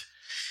bullshit.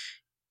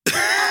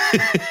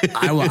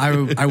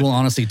 I will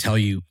honestly tell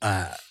you,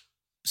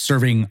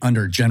 serving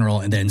under General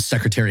and then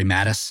Secretary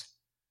Mattis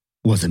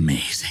was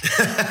amazing.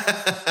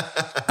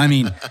 I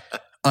mean,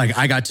 like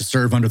I got to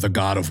serve under the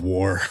God of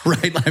War,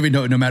 right? I mean,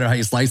 no matter how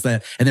you slice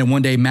that. And then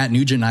one day, Matt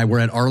Nugent and I were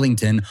at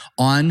Arlington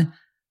on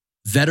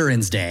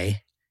Veterans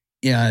Day,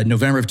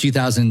 November of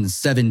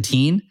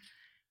 2017.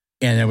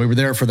 And we were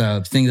there for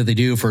the thing that they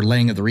do for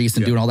laying of the wreaths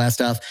and doing all that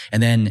stuff.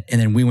 And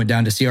then we went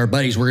down to see our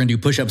buddies. We're going to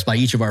do push-ups by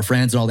each of our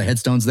friends and all the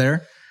headstones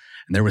there.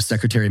 And there was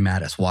Secretary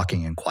Mattis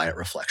walking in quiet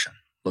reflection,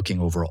 looking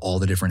over all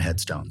the different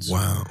headstones.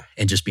 Wow.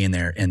 And just being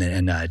there. And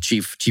then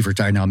Chief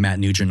Retired now, Matt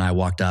Nugent and I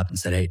walked up and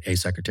said, hey,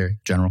 Secretary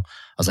General. I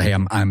was like, hey,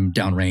 I'm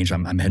downrange.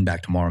 I'm heading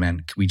back tomorrow, man.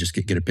 Can we just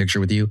get a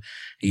picture with you?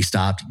 He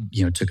stopped,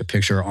 took a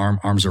picture,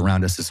 arms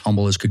around us, as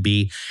humble as could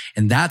be.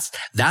 And that's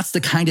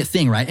the kind of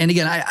thing, right? And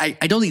again,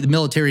 I don't think the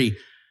military,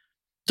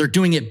 they're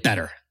doing it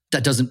better.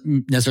 That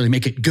doesn't necessarily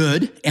make it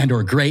good and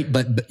or great,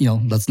 but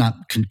let's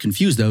not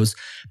confuse those.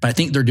 But I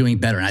think they're doing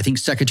better. And I think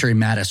Secretary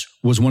Mattis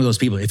was one of those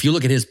people. If you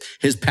look at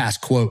his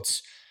past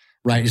quotes,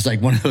 right? It's like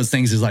one of those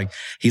things is like,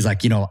 he's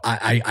like,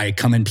 I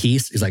come in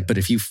peace. He's like, but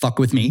if you fuck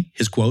with me,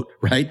 his quote,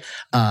 right?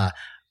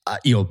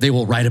 They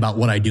will write about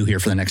what I do here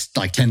for the next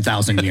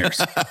 10,000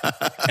 years.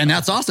 And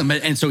that's awesome.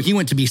 And so he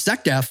went to be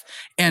SecDef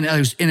and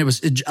it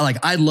was like,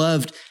 I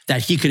loved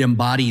that he could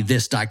embody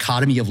this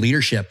dichotomy of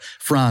leadership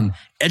from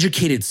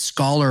educated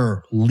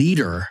scholar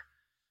leader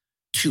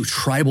to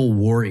tribal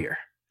warrior.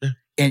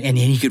 And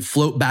he could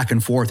float back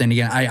and forth. And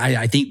again,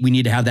 I think we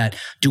need to have that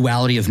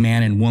duality of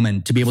man and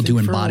woman to be able to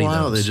embody for a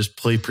while, those. They just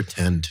play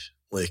pretend,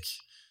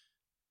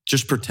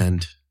 just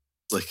pretend.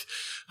 Like,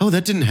 oh,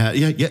 that didn't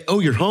happen. Yeah. Oh,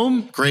 you're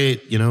home?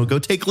 Great. Go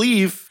take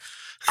leave.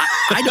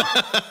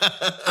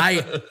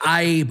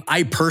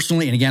 I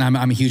personally, and again,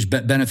 I'm a huge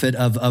benefit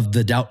of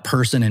the doubt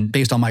person. And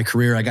based on my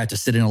career, I got to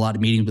sit in a lot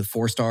of meetings with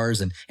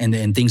 4-stars and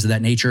things of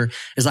that nature.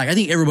 It's like, I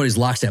think everybody's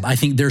lockstep. I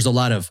think there's a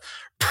lot of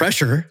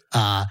pressure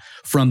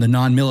from the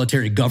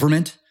non-military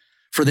government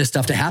for this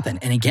stuff to happen.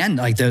 And again,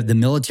 like the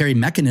military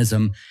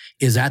mechanism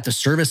is at the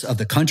service of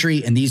the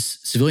country and these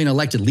civilian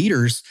elected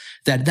leaders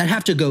that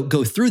have to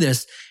go through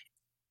this.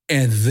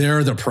 And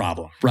they're the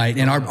problem, right?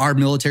 And our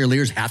military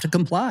leaders have to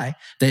comply.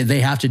 They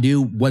have to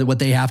do what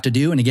they have to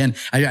do. And again,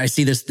 I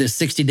see this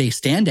 60-day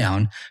stand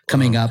down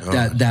coming up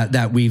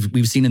that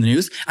we've seen in the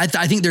news. I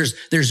think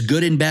there's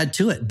good and bad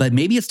to it, but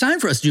maybe it's time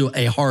for us to do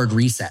a hard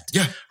reset.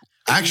 Yeah,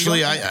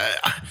 actually,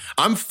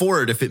 I'm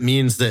for it if it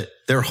means that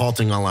they're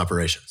halting all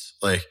operations.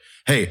 Like,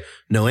 hey,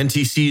 no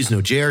NTCs, no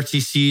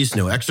JRTCs,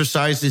 no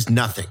exercises,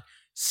 nothing.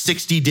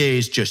 60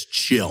 days, just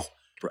chill.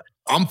 Right.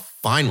 I'm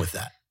fine with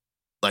that.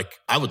 Like,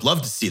 I would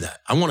love to see that.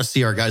 I want to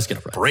see our guys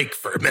get a break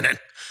for a minute.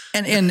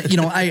 And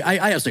I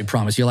absolutely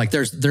promise you, like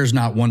there's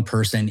not one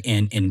person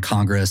in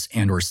Congress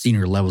and or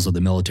senior levels of the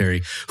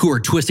military who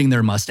are twisting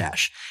their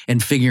mustache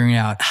and figuring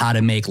out how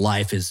to make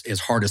life as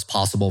hard as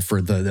possible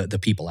for the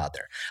people out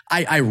there.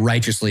 I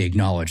righteously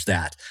acknowledge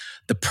that.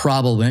 The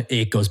problem,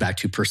 it goes back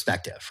to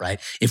perspective, right?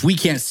 If we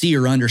can't see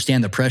or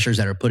understand the pressures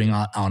that are putting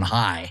on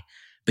high,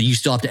 but you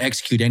still have to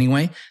execute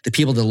anyway, the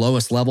people at the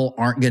lowest level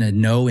aren't going to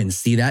know and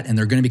see that, and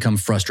they're going to become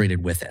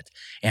frustrated with it.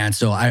 And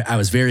so I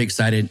was very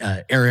excited,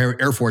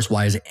 Air Force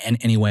wise,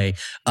 anyway,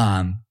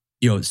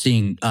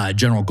 seeing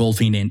General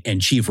Goldfein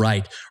and Chief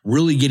Wright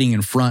really getting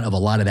in front of a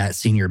lot of that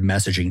senior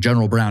messaging.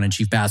 General Brown and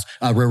Chief Bass,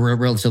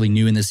 relatively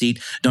new in the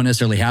seat, don't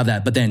necessarily have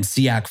that. But then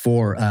SEAC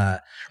 4,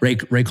 Ray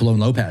Colon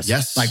Lopez.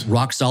 Yes. Like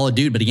rock solid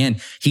dude. But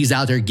again, he's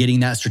out there getting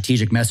that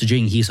strategic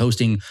messaging. He's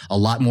hosting a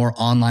lot more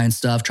online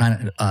stuff,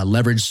 trying to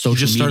leverage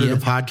social media. Just started a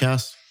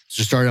podcast.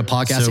 Just started a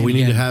podcast. So we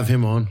need to have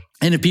him on.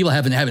 And if people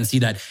haven't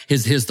seen that,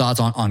 his thoughts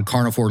on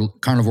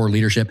carnivore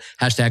leadership,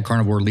 hashtag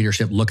carnivore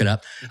leadership, look it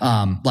up.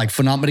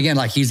 Phenomenal. But again,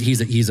 like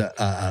he's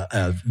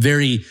a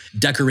very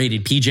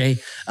decorated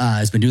PJ.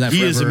 Has been doing that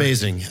forever. He is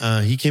amazing.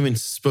 He came and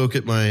spoke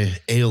at my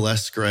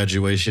ALS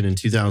graduation in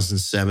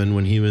 2007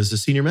 when he was a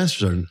senior master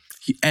sergeant.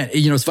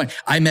 It's funny.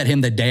 I met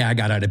him the day I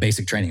got out of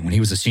basic training when he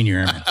was a senior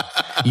airman.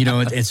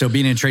 And so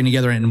being in training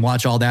together and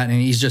watch all that, and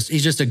he's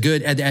just a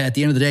good. At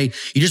the end of the day,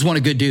 you just want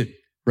a good dude.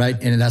 Right.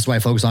 And that's why I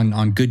focus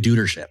on good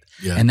dudership.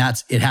 Yeah. And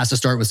it has to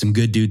start with some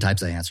good dude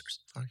types of answers.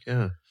 Fuck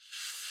yeah.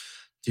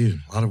 Dude,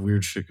 a lot of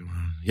weird shit going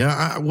on.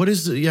 Yeah. What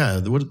is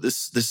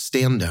this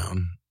stand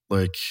down?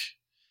 Like,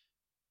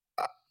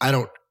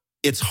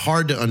 it's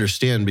hard to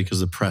understand because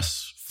the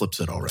press flips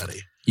it already.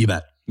 You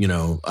bet.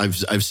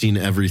 I've seen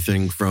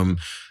everything from,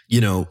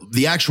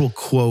 the actual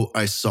quote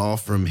I saw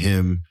from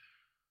him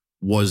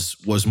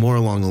was more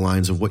along the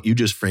lines of what you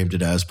just framed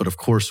it as. But of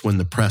course, when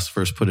the press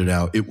first put it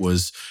out, it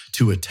was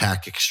to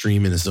attack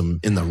extremism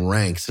in the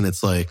ranks. And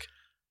it's like,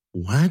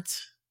 what?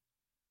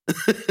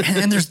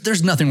 and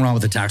there's nothing wrong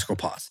with the tactical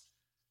pause.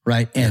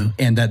 right?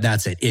 And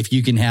that's it. If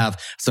you can have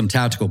some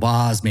tactical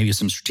pause, maybe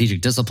some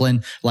strategic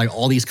discipline, like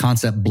all these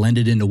concepts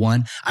blended into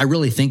one, I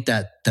really think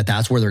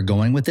that's where they're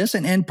going with this.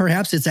 And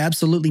perhaps it's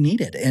absolutely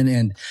needed.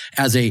 And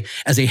as a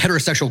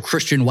heterosexual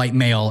Christian white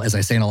male, as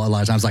I say a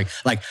lot of times,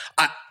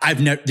 I've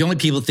never, the only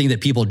thing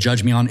that people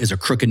judge me on is a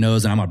crooked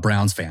nose, and I'm a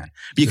Browns fan.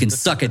 But you can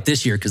suck it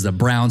this year because the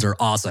Browns are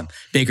awesome.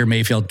 Baker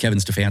Mayfield, Kevin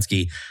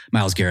Stefanski,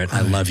 Myles Garrett,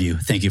 I love you.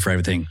 Thank you for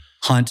everything.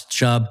 Hunt,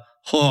 Chubb.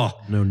 Oh,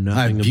 know nothing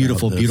I have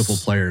beautiful, about this. beautiful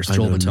players. I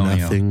Joel know Bitonio.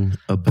 nothing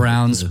about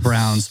Browns, this.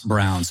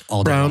 Browns,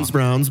 all day long.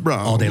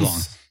 Browns. All day long.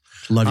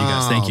 Love you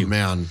guys. Thank you.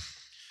 Man.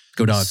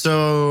 Go Dogs.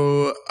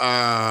 So,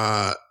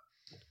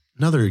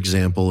 another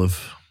example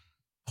of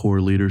poor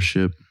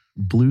leadership,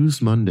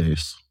 Blues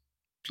Mondays.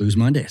 Blues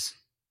Mondays.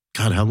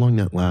 God, how long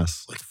that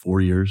lasts? Like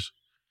 4 years?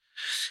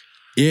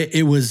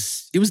 It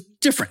was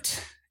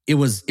different. It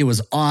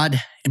was odd.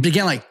 And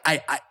again, like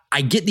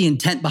I get the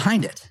intent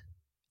behind it.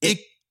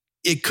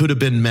 It could have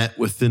been met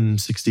within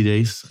 60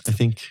 days, I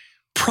think.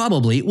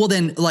 Probably. Well,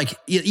 then, like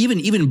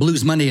even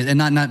Blues Monday, and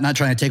not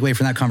trying to take away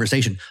from that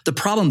conversation. The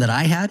problem that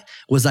I had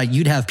was like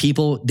you'd have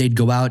people, they'd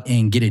go out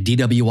and get a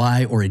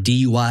DWI or a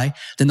DUI.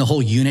 Then the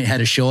whole unit had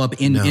to show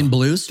up in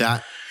Blues.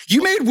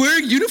 You made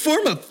wearing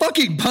uniform a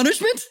fucking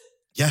punishment?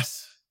 Yes.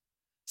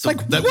 So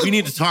we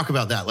need to talk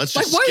about that. Let's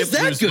just why skip is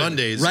that Blues good,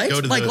 Mondays. right? And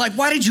go to like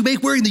why did you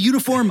make wearing the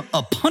uniform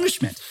a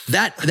punishment?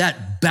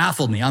 That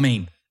baffled me. I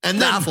mean, and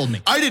baffled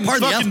me. I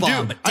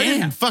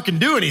didn't fucking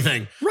do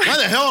anything. Right. Why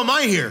the hell am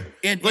I here?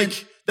 And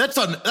that's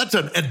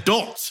an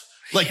adult.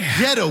 Like,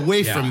 get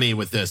away from me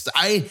with this.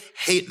 I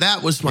hate,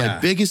 that was my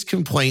biggest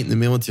complaint in the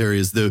military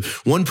is the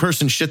one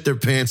person shit their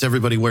pants,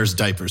 everybody wears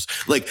diapers.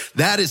 Like,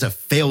 that is a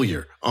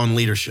failure on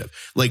leadership.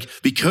 Like,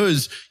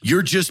 because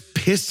you're just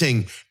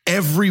pissing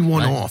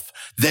everyone off.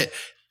 That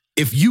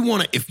if you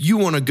want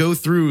to go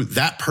through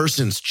that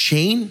person's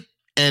chain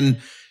and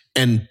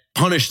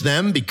punish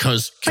them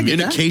because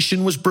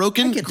communication was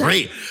broken,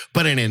 great.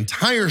 But an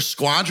entire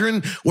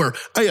squadron where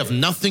I have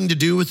nothing to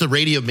do with the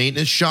radio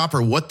maintenance shop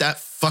or what that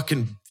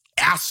fucking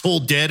asshole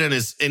did on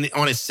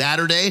his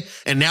Saturday,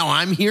 and now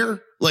I'm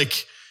here,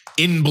 like,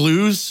 in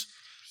Blues.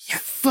 Yeah,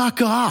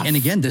 fuck off. And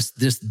again,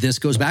 this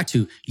goes back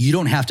to, you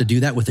don't have to do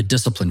that with a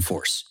disciplined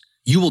force.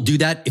 You will do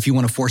that if you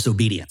want to force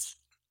obedience.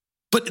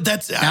 But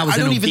I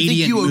don't even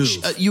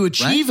think you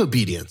achieve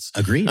obedience.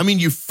 Agreed. I mean,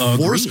 you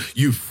force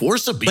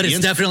obedience. But it's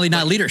definitely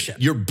not leadership.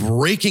 You're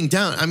breaking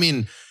down. I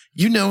mean,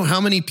 you know how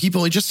many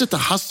people, just at the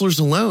Hustlers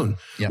alone,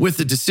 with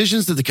the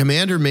decisions that the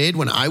commander made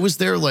when I was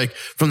there, like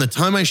from the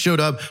time I showed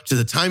up to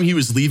the time he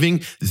was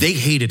leaving, they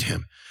hated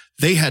him.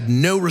 They had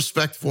no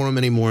respect for him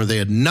anymore. They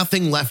had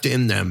nothing left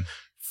in them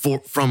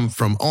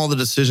from all the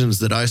decisions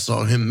that I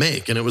saw him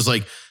make. And it was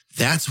like,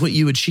 that's what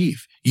you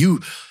achieve.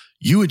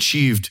 You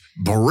achieved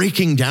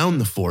breaking down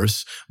the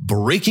force,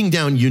 breaking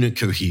down unit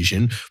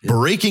cohesion,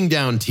 breaking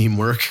down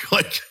teamwork,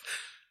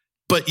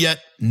 but yet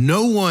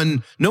no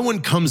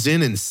one comes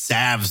in and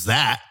salves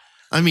that.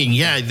 I mean,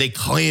 they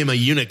claim a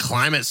unit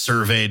climate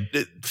survey.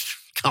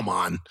 Come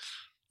on.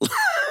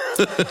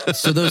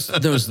 So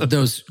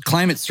those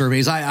climate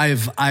surveys,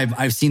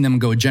 I've seen them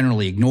go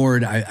generally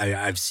ignored.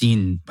 I've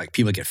seen like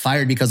people get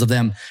fired because of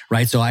them,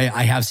 right? So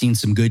I have seen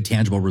some good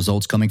tangible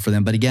results coming for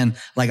them. But again,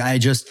 like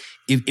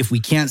if we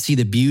can't see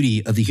the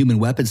beauty of the human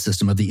weapon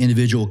system of the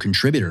individual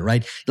contributor,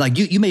 right? Like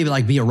you may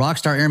be a rock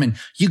star airman.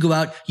 You go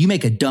out, you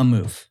make a dumb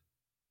move.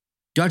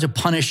 You have to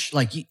punish,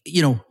 like, you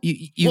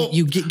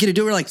get to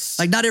do it. Like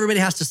not everybody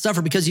has to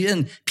suffer because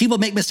people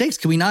make mistakes.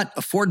 Can we not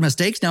afford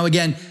mistakes? Now,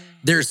 again,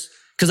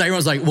 because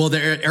everyone's like, well, the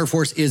Air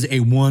Force is a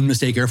one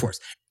mistake Air Force.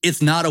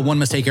 It's not a one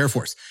mistake Air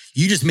Force.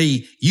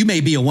 You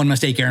may be a one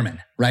mistake airman,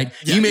 right?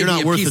 Yeah, you may you're be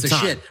not a worth piece the of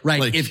time. shit, right?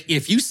 Like,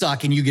 if you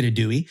suck and you get a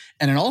Dewey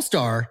and an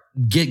all-star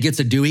gets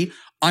a Dewey,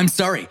 I'm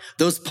sorry.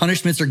 Those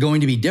punishments are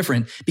going to be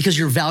different because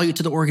your value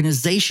to the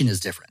organization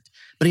is different.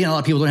 But again, a lot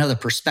of people don't have the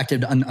perspective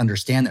to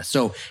understand this.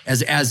 So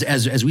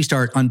as we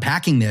start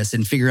unpacking this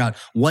and figure out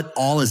what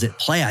all is at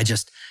play, I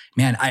just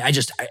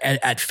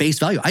at face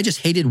value, I just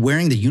hated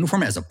wearing the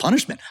uniform as a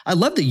punishment. I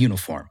love the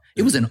uniform.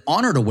 It was an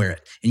honor to wear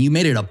it, and you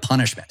made it a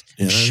punishment.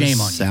 Yeah, shame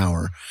on you.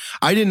 Sour.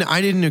 I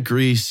didn't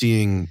agree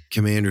seeing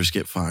commanders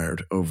get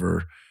fired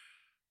over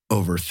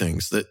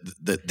things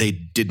that they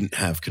didn't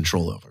have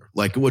control over.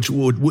 Like,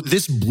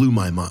 this blew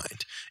my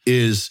mind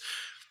is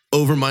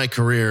over my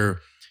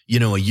career,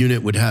 a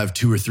unit would have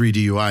 2 or 3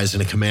 DUIs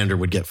and a commander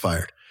would get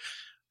fired.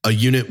 A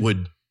unit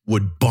would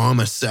bomb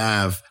a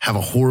salve, have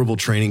a horrible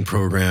training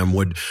program,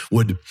 would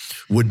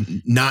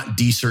not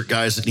desert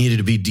guys that needed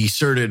to be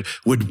deserted,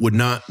 would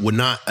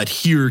not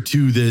adhere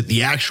to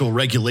the actual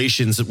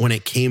regulations when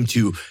it came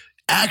to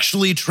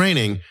actually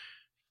training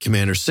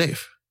commanders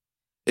safe.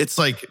 It's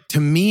like,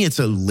 to me, it's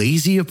a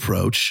lazy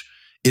approach.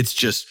 It's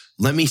just,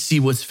 let me see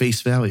what's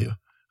face value.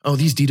 Oh,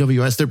 these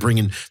DWIs,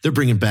 they're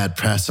bringing bad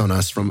press on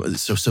us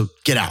so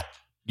get out.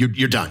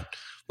 You're done.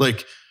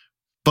 Like,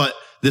 but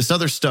this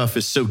other stuff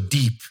is so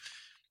deep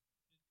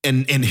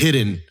and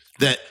hidden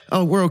that,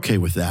 we're okay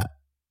with that.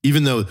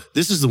 Even though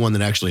this is the one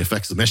that actually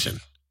affects the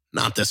mission,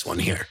 not this one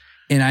here.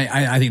 And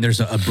I think there's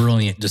a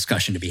brilliant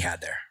discussion to be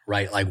had there,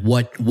 right? Like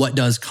what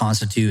does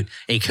constitute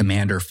a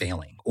commander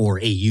failing or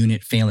a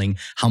unit failing?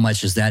 How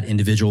much is that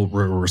individual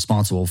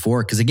responsible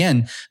for? Because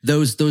again,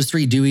 those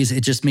three Deweys,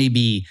 it just may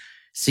be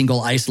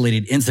single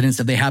isolated incidents.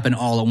 If they happen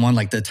all at once,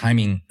 like the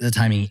timing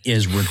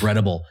is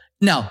regrettable.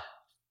 Now,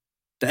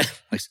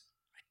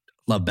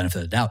 love benefit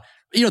of the doubt.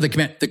 You know,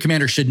 the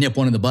commander should nip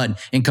one in the bud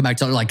and come back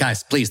to like,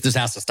 guys, please, this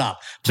has to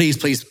stop.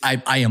 Please,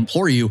 I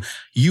implore you,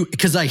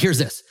 because here's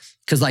this.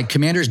 Because like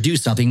commanders do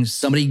something,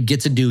 somebody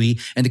gets a Dewey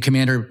and the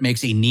commander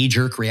makes a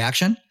knee-jerk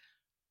reaction.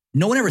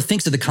 No one ever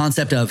thinks of the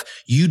concept of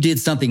you did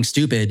something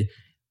stupid.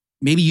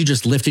 Maybe you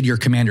just lifted your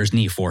commander's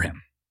knee for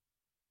him,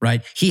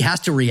 right? He has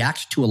to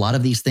react to a lot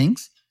of these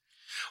things.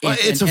 Well,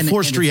 it's a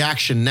forced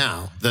reaction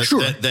now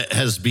that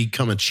has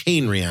become a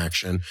chain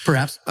reaction.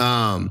 Perhaps.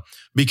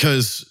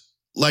 Because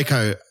like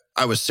I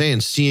was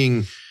saying,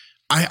 seeing,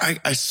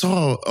 I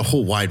saw a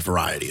whole wide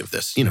variety of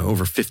this,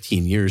 over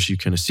 15 years, you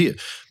kind of see it.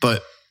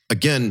 But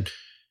again,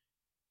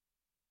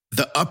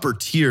 the upper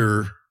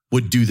tier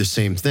would do the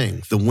same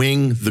thing. The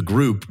wing, the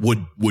group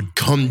would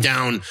come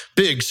down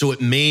big. So it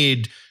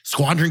made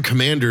squadron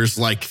commanders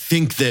like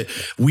think that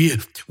we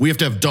have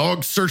to have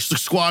dogs search the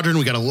squadron.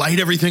 We got to light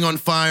everything on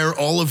fire.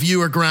 All of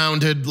you are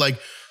grounded.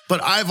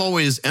 But I've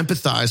always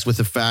empathized with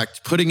the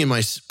fact, putting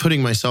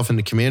myself in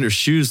the commander's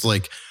shoes,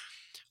 like,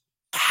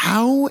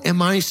 how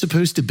am I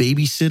supposed to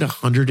babysit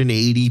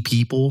 180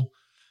 people?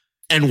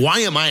 And why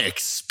am I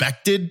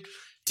expected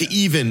to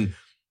even,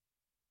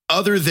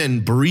 other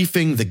than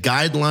briefing the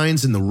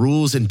guidelines and the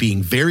rules and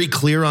being very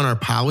clear on our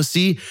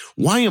policy,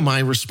 why am I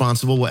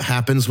responsible what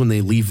happens when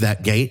they leave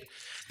that gate?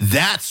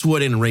 That's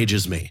what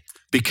enrages me,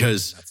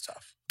 because that's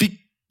tough.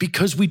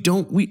 Because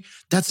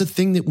that's the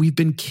thing that we've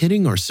been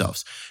kidding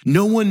ourselves.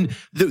 No one,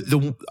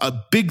 a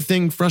big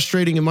thing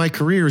frustrating in my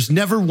career is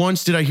never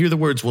once did I hear the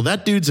words, well,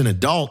 that dude's an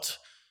adult.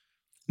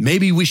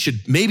 Maybe we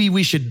should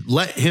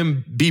let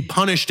him be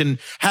punished and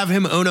have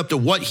him own up to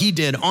what he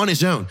did on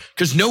his own,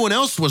 because no one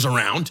else was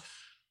around.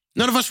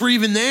 None of us were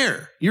even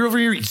there. You're over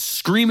here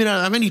screaming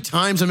out. How many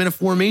times I'm in a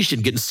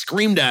formation getting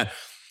screamed at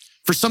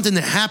for something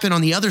that happened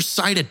on the other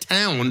side of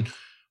town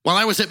while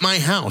I was at my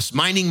house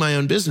minding my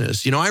own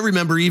business. I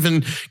remember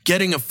even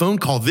getting a phone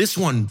call. This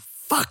one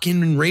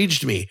fucking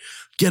enraged me.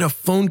 Get a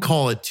phone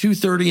call at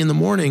 2:30 in the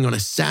morning on a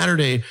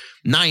Saturday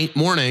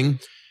morning.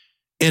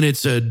 And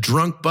it's a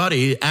drunk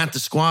buddy at the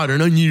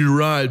squadron. I need a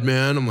ride,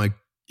 man. I'm like,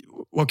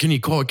 well, can you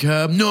call a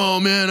cab? No,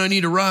 man, I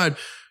need a ride.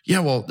 Yeah,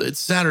 well, it's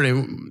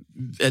Saturday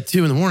at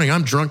 2 in the morning.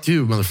 I'm drunk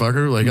too,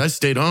 motherfucker. Like, I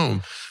stayed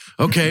home.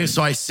 Okay,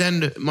 so I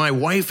send my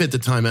wife at the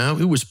time out,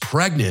 who was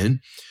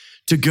pregnant,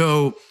 to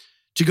go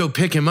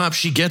pick him up.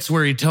 She gets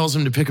where he tells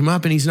him to pick him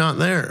up, and he's not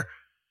there.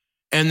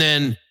 And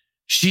then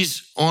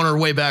she's on her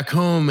way back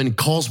home and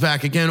calls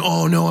back again.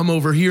 Oh, no, I'm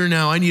over here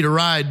now. I need a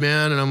ride,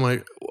 man. And I'm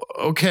like,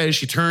 okay.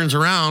 She turns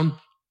around,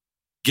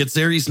 gets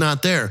there. He's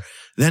not there.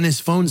 Then his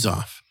phone's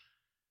off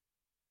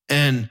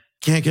and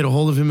can't get a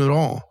hold of him at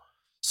all.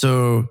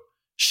 So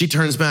she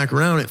turns back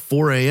around at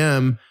 4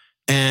 a.m.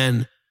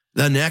 and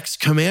the next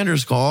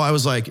commander's call, I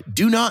was like,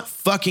 do not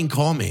fucking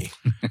call me.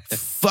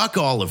 Fuck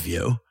all of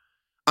you.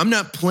 I'm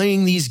not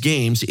playing these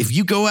games. If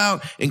you go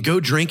out and go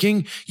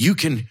drinking, you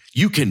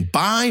can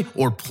buy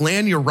or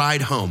plan your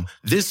ride home.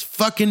 This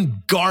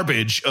fucking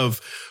garbage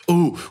of,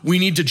 oh, we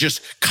need to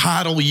just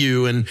coddle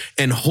you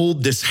and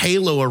hold this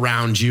halo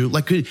around you,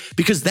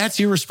 because that's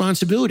your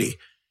responsibility.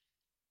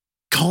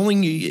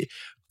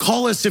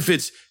 Call us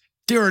if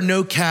there are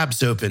no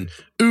cabs open.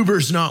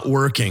 Uber's not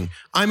working.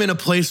 I'm in a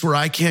place where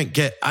I can't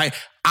get,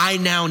 I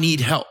now need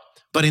help.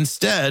 But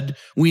instead,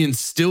 we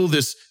instill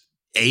this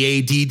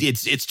AAD.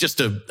 It's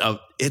just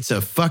it's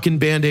a fucking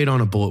Band-Aid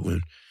on a bullet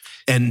wound.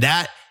 And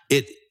that,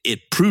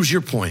 it proves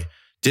your point.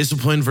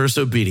 Discipline versus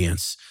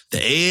obedience. The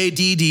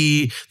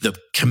AADD, the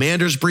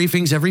commander's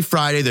briefings every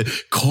Friday,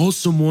 call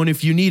someone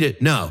if you need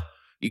it. No.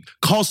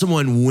 Call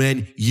someone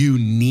when you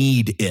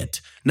need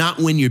it, not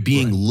when you're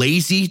being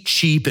lazy,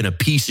 cheap, and a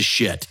piece of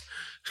shit.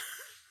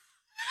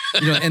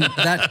 And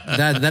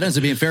that ends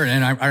up being fair.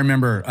 And I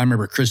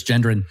remember Chris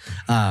Gendron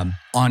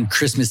on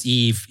Christmas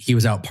Eve, he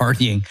was out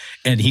partying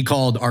and he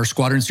called our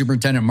squadron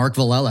superintendent, Mark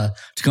Villela,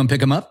 to come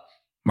pick him up.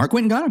 Mark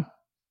went and got him.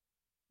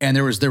 And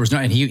there was no,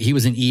 and he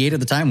was in E8 at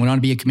the time, went on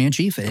to be a command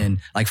chief, and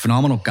like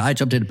phenomenal guy.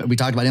 We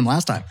talked about him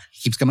last time.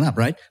 He keeps coming up,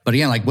 right? But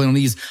again, like one of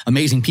these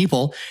amazing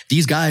people,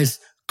 these guys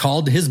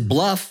called his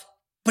bluff,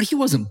 but he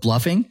wasn't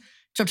bluffing.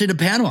 Jumped into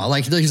Panama.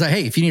 Like he's like,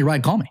 hey, if you need a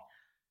ride, call me.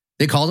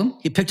 They called him.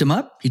 He picked him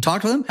up. He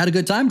talked with him, had a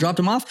good time, dropped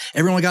him off.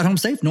 Everyone got home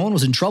safe. No one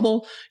was in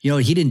trouble. He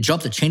didn't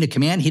jump the chain of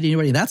command. He didn't do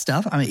any of that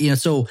stuff. I mean,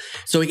 so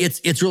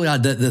it's really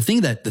odd. The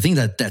thing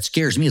that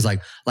scares me is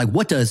like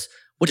what does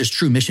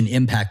true mission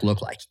impact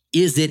look like?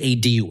 Is it a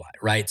DUI,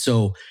 right?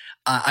 So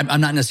I'm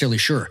not necessarily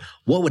sure.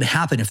 What would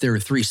happen if there were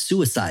 3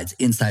 suicides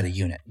inside a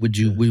unit? Would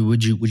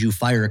you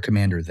fire a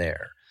commander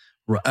there?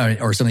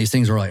 Or some of these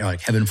things are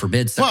like heaven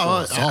forbid.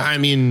 Well, I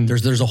mean,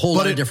 there's a whole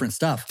lot of different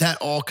stuff. That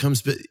all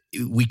comes, but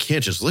we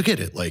can't just look at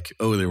it like,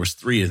 oh, there was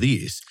 3 of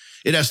these.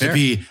 It has Fair. to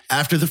be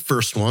after the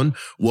first one.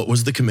 What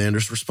was the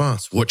commander's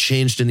response? What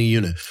changed in the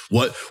unit?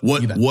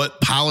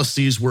 What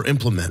policies were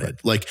implemented?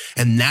 Like,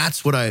 and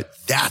that's where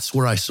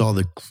I saw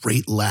the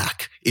great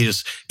lack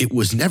is it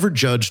was never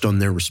judged on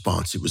their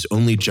response. It was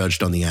only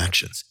judged on the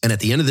actions. And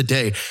at the end of the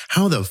day,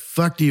 how the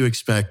fuck do you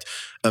expect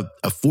a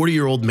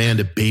 40-year-old man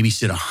to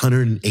babysit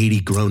 180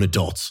 grown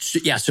adults?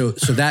 Yeah. So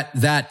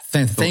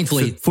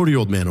thankfully,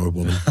 40-year-old man or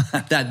woman.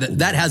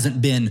 that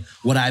hasn't been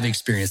what I've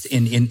experienced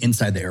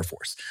inside the Air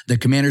Force. The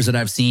commanders that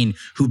I've seen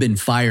who've been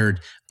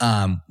fired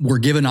were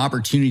given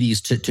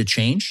opportunities to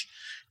change,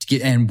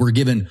 and were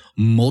given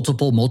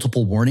multiple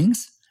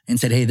warnings and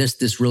said, "Hey,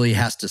 this really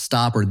has to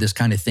stop," or "This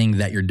kind of thing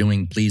that you're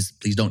doing, please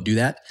don't do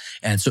that."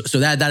 And so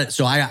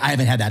I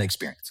haven't had that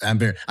experience. I'm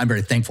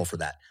very thankful for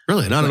that.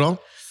 Really, not at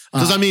all.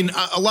 Because I mean,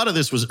 a lot of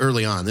this was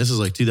early on. This is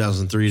like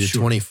 2003 to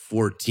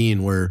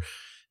 2014, where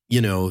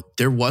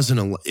there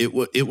wasn't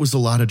it was a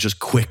lot of just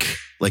quick.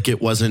 Like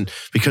it wasn't,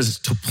 because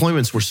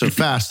deployments were so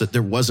fast that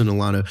there wasn't a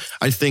lot of,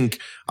 I think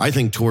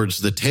towards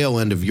the tail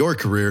end of your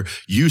career,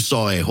 you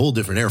saw a whole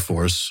different Air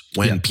Force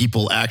when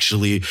people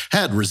actually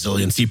had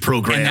resiliency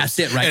programs. And that's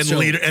it, right?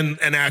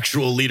 And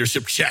actual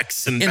leadership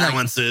checks and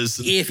balances.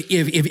 Like,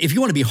 if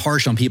you want to be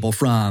harsh on people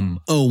from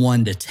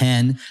 01 to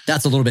 10,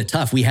 that's a little bit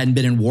tough. We hadn't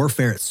been in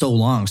warfare so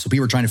long. So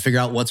people were trying to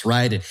figure out what's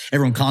right, and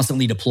everyone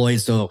constantly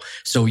deployed. So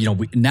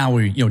now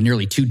we're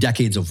nearly 2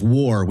 decades of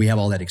war. We have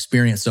all that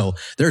experience. So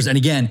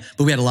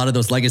but we had a lot of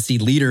those legacy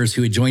leaders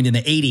who had joined in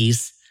the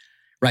 80s,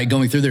 right,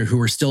 going through there, who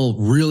were still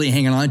really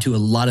hanging on to a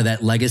lot of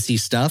that legacy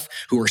stuff,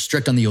 who were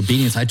strict on the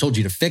obedience. I told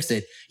you to fix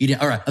it. You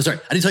didn't. All right, I'm sorry.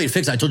 I didn't tell you to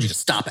fix it. I told you to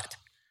stop it.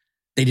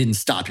 They didn't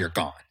stop. You're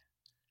gone,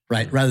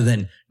 right? Rather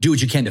than do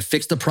what you can to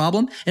fix the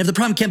problem. And if the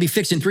problem can't be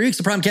fixed in 3 weeks,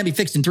 the problem can't be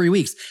fixed in 3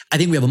 weeks. I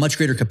think we have a much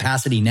greater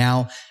capacity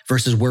now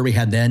versus where we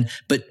had then,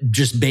 but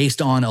just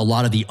based on a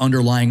lot of the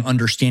underlying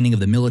understanding of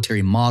the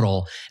military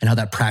model and how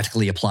that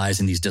practically applies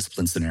in these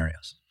discipline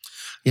scenarios.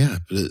 Yeah,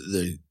 but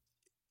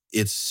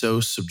it's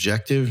so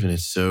subjective and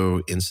it's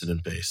so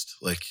incident based.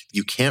 Like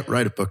you can't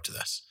write a book to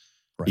this.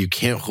 Right. You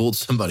can't hold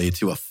somebody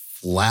to a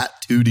flat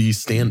 2D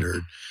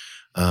standard.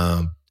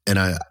 And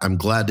I'm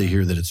glad to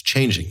hear that it's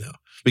changing though,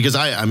 because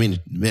I mean,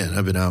 man,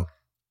 I've been out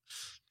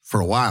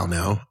for a while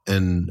now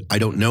and I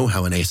don't know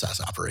how an ASAS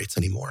operates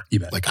anymore.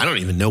 You bet. Like I don't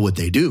even know what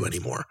they do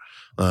anymore,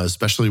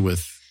 especially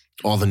with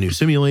all the new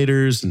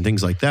simulators and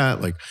things like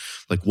that, like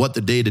what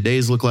the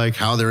day-to-days look like,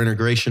 how their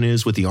integration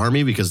is with the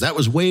Army, because that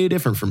was way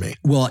different for me.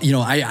 Well,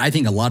 I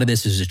think a lot of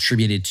this is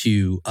attributed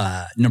to,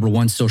 number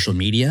one, social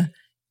media.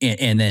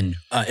 And then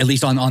at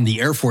least on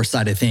the Air Force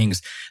side of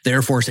things, the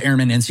Air Force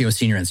Airman NCO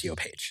Senior NCO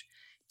page.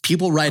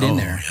 People write in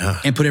there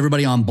and put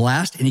everybody on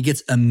blast, and it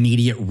gets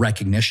immediate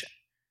recognition.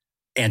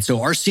 And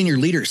so our senior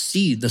leaders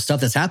see the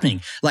stuff that's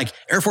happening. Like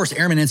Air Force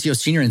Airman NCO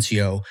Senior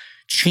NCO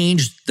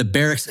changed the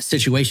barracks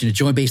situation at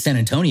Joint Base San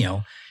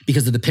Antonio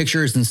because of the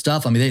pictures and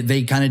stuff. I mean,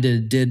 they kind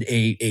of did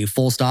a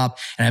full stop,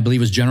 and I believe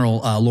it was General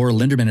Laura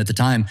Linderman at the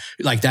time.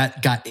 Like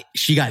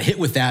she got hit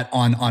with that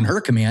on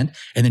her command,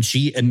 and then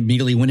she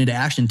immediately went into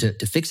action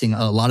to fixing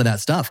a lot of that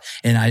stuff.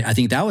 And I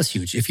think that was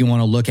huge. If you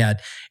want to look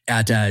at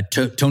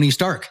Tony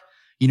Stark,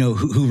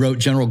 who wrote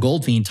General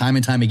Goldfein time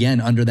and time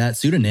again under that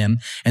pseudonym,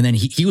 and then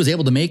he was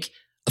able to make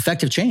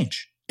effective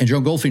change. And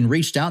General Goldfein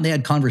reached out and they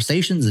had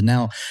conversations, and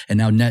now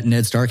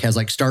Ned Stark has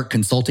like Stark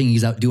Consulting.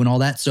 He's out doing all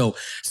that. So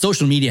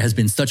social media has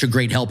been such a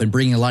great help in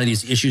bringing a lot of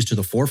these issues to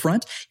the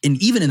forefront.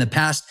 And even in the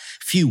past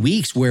few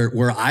weeks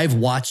where I've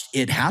watched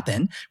it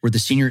happen, where the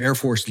senior Air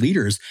Force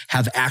leaders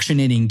have action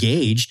and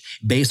engaged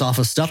based off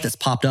of stuff that's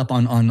popped up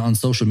on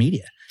social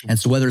media. And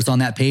so whether it's on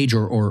that page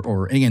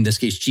or again, in this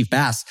case, Chief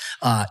Bass,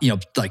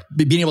 like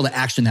being able to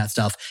action that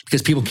stuff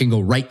because people can go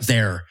right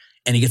there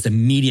and it gets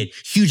immediate,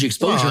 huge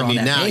exposure on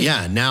that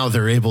page. Now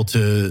they're able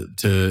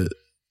to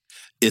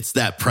it's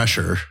that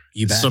pressure.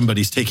 You bet.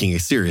 Somebody's taking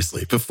it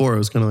seriously. Before it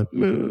was kind of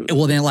like,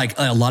 well, then like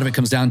a lot of it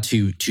comes down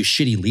to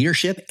shitty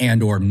leadership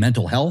and or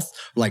mental health,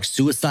 like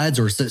suicides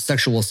or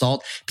sexual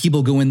assault.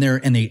 People go in there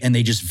and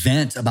they just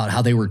vent about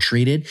how they were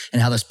treated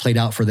and how this played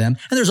out for them.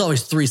 And there's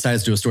always 3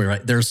 sides to a story,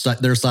 right? Their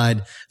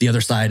side, the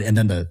other side, and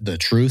then the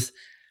truth,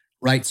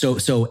 right?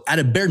 So at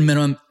a bare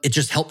minimum, it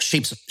just helps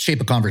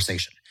shape a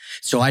conversation.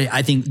 So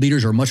I think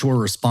leaders are much more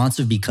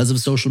responsive because of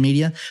social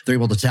media. They're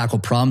able to tackle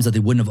problems that they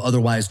wouldn't have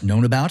otherwise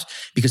known about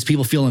because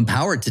people feel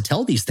empowered to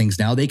tell these things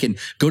now. They can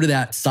go to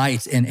that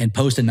site and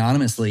post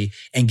anonymously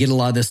and get a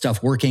lot of this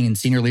stuff working, and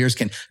senior leaders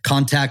can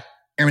contact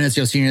Airman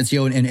NCO, Senior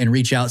NCO, and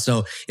reach out.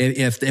 So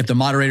if the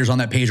moderators on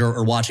that page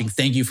are watching,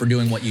 thank you for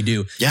doing what you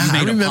do. Yeah, you made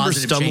I remember a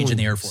positive change in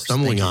the Air Force.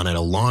 Stumbling on it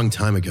a long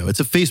time ago.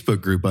 It's a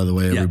Facebook group, by the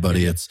way,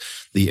 everybody. Yeah. It's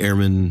the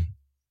Airman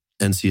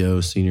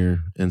NCO, Senior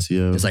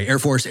NCO. It's like Air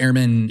Force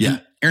Airman. Yeah.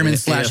 Airman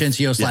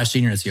 /NCO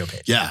 /Senior NCO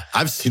page. Yeah,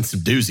 I've seen some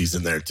doozies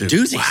in there too.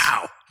 Doozies.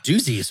 Wow.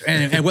 Doozies.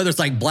 And whether it's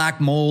like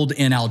black mold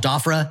in Al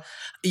Dhafra,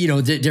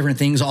 different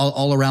things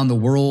all around the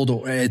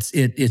world. It's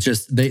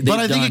just, but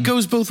I think it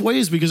goes both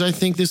ways because I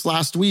think this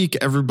last week,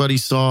 everybody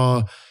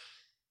saw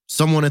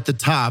someone at the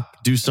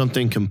top do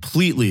something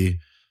completely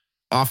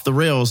off the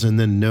rails and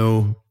then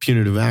no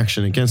punitive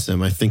action against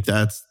them. I think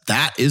that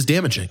is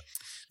damaging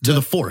to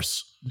the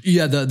force.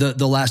 Yeah,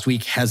 the last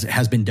week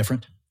has been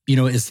different,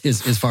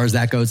 as far as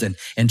that goes, and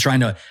trying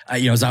to,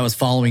 as I was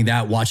following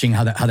that, watching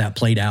how that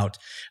played out,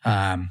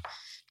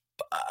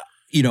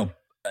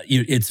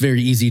 it's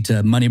very easy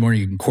to Monday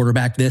morning you can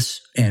quarterback this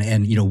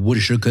and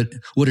woulda, shoulda,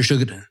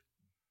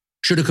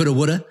 coulda,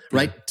 woulda,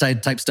 right?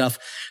 Type stuff.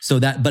 So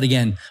that, but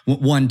again,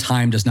 one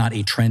time does not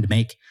a trend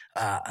make.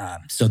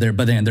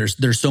 But then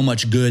there's so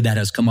much good that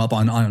has come up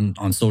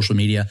on social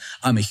media.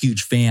 I'm a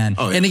huge fan.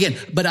 Oh, yeah. And again,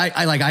 but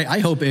I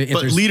hope if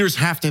but leaders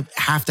have to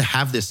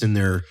have this in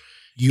their.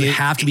 You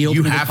have to be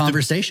open to the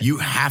conversation. You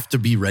have to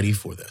be ready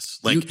for this.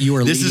 Like you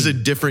are. This is a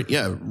different.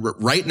 Yeah,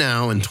 right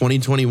now in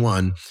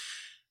 2021,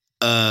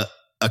 a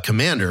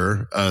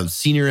commander, a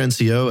senior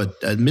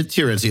NCO, a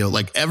mid-tier NCO,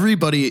 like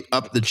everybody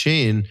up the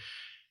chain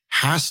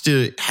has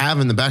to have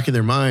in the back of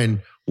their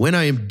mind, when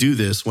I do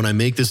this, when I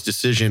make this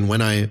decision,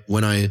 when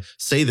I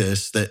say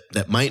this,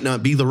 that might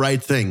not be the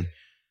right thing,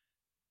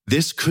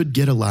 this could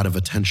get a lot of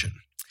attention.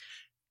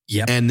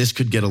 Yep. And this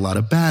could get a lot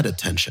of bad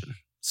attention.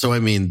 So, I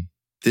mean,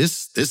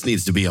 this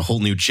needs to be a whole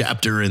new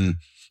chapter in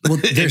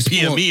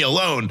PME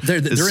alone.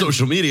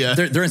 Social media.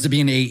 There ends up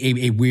being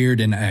a weird,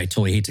 and I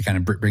totally hate to kind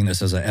of bring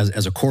this as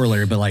a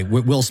corollary, but like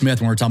Will Smith,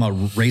 when we're talking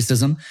about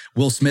racism,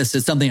 Will Smith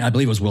said something, I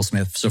believe it was Will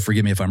Smith, so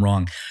forgive me if I'm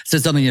wrong,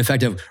 said something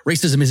effective,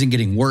 racism isn't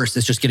getting worse,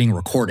 it's just getting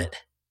recorded.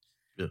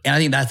 Yeah. And I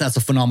think that's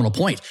a phenomenal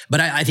point. But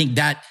I think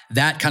that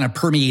kind of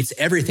permeates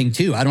everything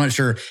too. I'm not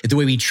sure if the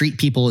way we treat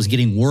people is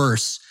getting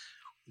worse.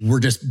 We're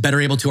just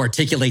better able to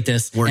articulate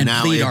this. We're and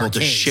now able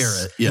to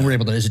share it. Yeah. And we're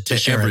able to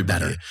share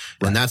everybody. It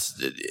better. And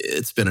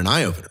it's been an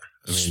eye opener.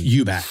 I mean,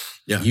 you bet.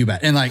 Yeah. You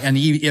bet. And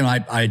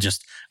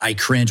I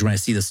cringe when I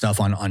see the stuff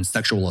on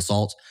sexual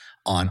assault,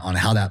 on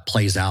how that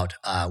plays out,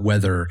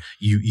 whether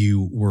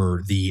you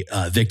were the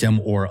victim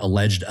or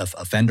alleged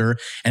offender.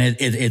 And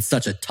it's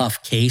such a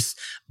tough case,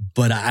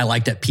 but I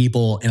like that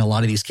people in a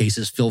lot of these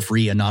cases feel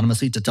free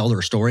anonymously to tell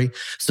their story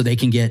so they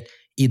can get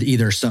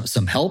either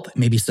some help,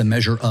 maybe some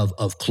measure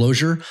of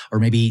closure, or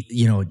maybe,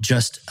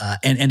 just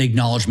an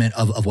acknowledgement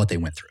of what they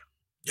went through.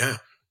 Yeah.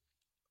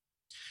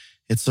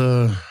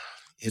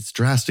 It's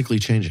drastically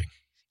changing.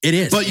 It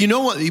is. But you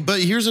know what? But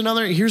here's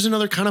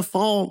another kind of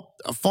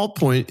fault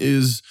point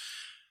is,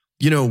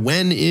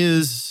 when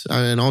is,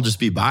 and I'll just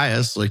be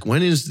biased, like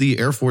when is the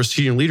Air Force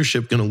senior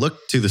leadership going to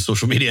look to the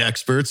social media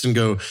experts and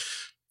go,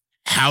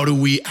 how do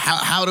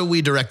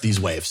we direct these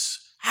waves?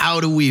 How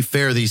do we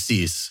fare these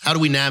seas? How do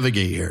we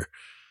navigate here?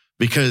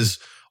 Because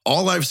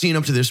all I've seen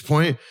up to this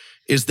point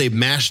is they've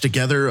mashed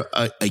together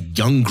a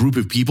young group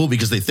of people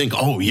because they think,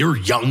 oh, you're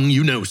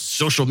young,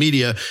 social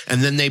media.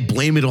 And then they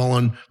blame it all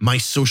on my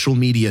social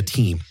media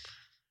team.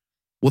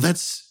 Well,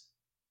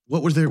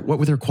 what were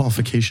their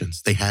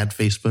qualifications? They had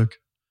Facebook.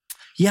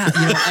 Yeah,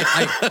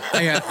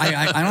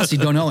 I honestly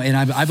don't know, and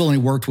I've only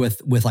worked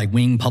with like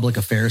wing public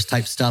affairs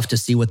type stuff to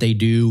see what they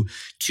do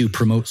to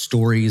promote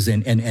stories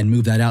and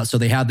move that out. So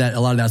they have that. A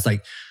lot of that's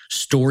like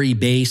story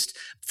based.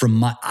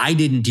 I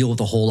didn't deal with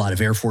a whole lot of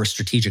Air Force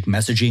strategic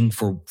messaging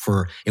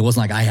for it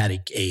wasn't like I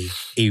had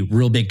a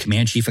real big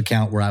command chief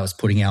account where I was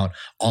putting out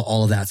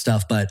all of that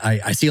stuff. But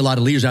I see a lot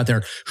of leaders out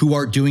there who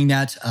are doing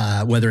that,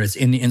 whether it's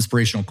in the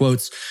inspirational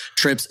quotes,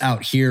 trips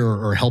out here,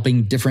 or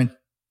helping different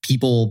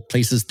people,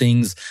 places,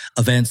 things,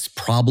 events,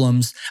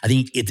 problems. I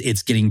think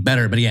it's getting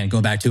better. But again,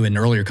 going back to an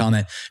earlier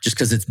comment, just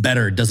because it's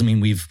better doesn't mean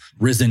we've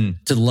risen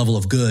to the level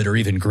of good or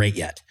even great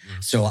yet.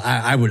 Mm-hmm. So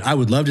I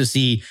would love to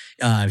see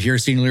if you're a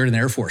senior leader in the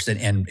Air Force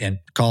and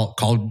call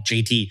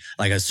JT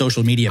like a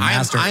social media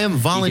master. I am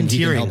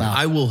volunteering. He can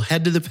I will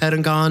head to the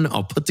Pentagon.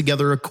 I'll put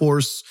together a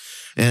course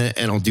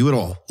and I'll do it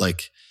all.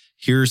 Like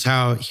here's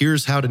how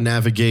to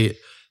navigate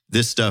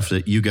this stuff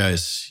that you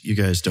guys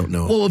don't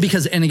know. Well,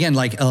 because, and again,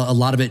 like a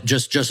lot of it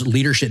just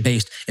leadership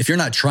based. If you're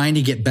not trying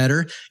to get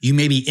better, you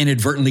may be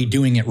inadvertently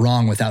doing it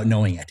wrong without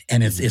knowing it.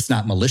 And it's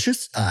not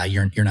malicious.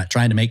 You're not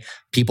trying to make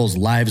people's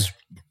lives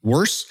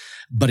worse.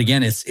 But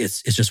again, it's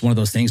just one of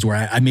those things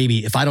where I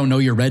maybe, if I don't know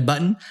your red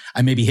button,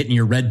 I may be hitting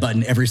your red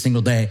button every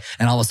single day.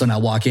 And all of a sudden I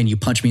walk in, you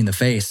punch me in the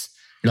face.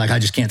 You're like, I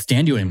just can't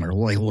stand you anymore.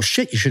 Well,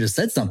 shit, you should have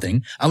said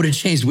something. I would have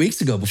changed weeks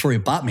ago before you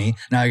popped me.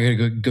 Now I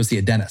gotta go see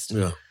a dentist.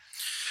 Yeah.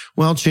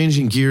 Well,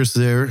 changing gears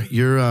there,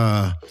 you're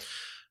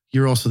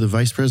also the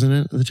vice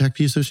president of the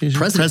TACP Association?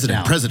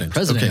 President.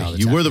 Okay,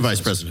 you were the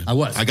vice president. I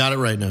was. I got it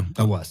right now.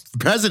 I was.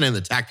 President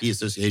of the TACP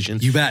Association.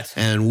 You bet.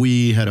 And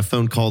we had a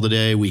phone call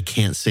today. We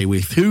can't say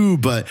with who,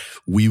 but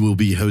we will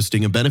be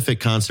hosting a benefit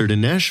concert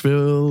in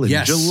Nashville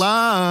in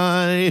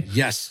July.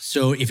 Yes.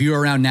 So if you're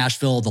around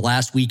Nashville, the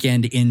last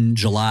weekend in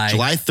July.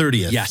 July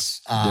 30th.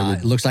 Yes.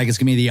 It looks like it's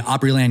going to be the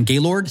Opryland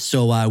Gaylord.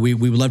 So we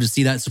would love to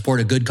see that, support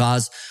a good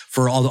cause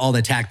for all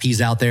the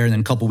TACPs out there. And then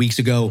a couple weeks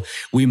ago,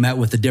 we met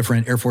with the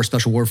different Air Force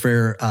Special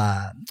Warfare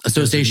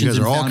associations. You guys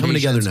and are all coming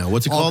together foundations, now.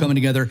 What's it all called? coming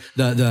together.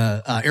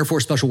 The Air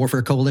Force Special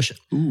Warfare Coalition.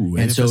 Ooh,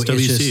 and so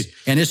AFSWC.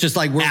 it's just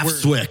like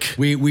AFSWC.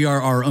 we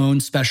are our own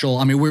special.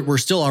 I mean, we're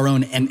still our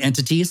own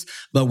entities,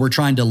 but we're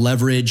trying to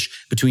leverage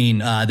between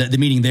the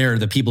meeting there,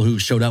 the people who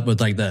showed up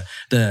with like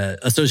the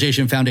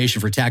Association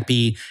Foundation for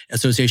TACP,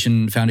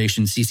 Association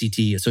Foundation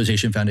CCT,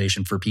 Association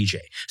Foundation for PJ.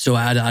 So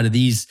out of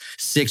these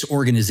 6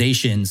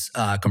 organizations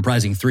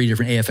comprising 3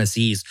 different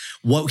AFSCs,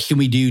 what can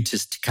we do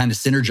to kind of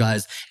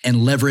synergize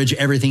and leverage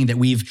everything that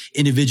we've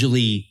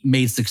individually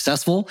made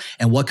successful,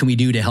 and what can we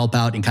do to help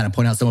out and kind of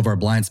point out some of our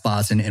blind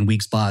spots and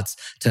weak spots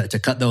to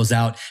cut those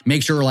out.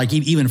 Make sure, like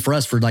even for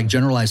us, for like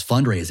generalized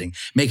fundraising,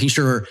 making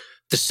sure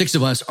the 6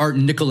 of us aren't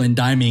nickel and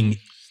diming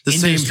the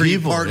same industry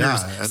people, partners,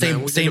 yeah.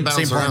 same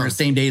partners, around.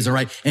 same days, all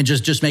right, and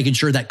just making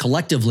sure that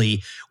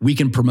collectively we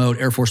can promote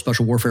Air Force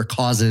Special Warfare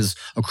causes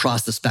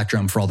across the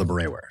spectrum for all the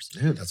beret wearers.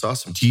 Yeah, that's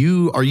awesome.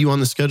 Are you on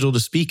the schedule to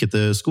speak at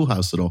the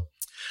schoolhouse at all?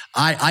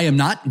 I am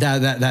not.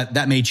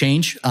 That may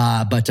change,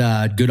 but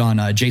good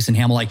on Jason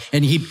Hamill.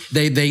 And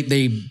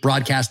they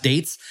broadcast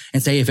dates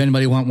and say if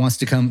anybody wants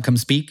to come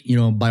speak,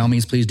 by all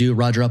means, please do.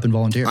 Roger up and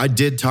volunteer. I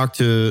did talk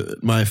to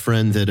my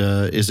friend that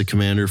is a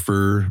commander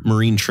for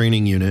Marine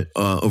Training Unit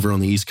over on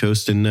the East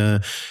Coast,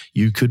 and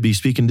you could be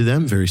speaking to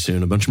them very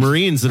soon. A bunch of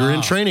Marines that are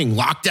in training,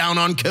 locked down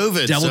on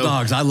COVID. Devil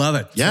dogs, I love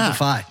it. Yeah,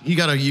 Simplify.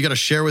 You gotta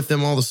share with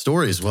them all the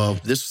stories. Well,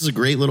 this was a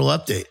great little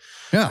update.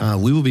 Yeah.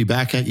 We will be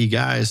back at you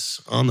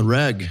guys on the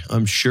reg,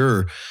 I'm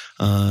sure.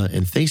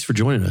 And thanks for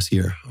joining us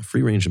here on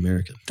Free Range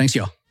American. Thanks,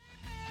 y'all.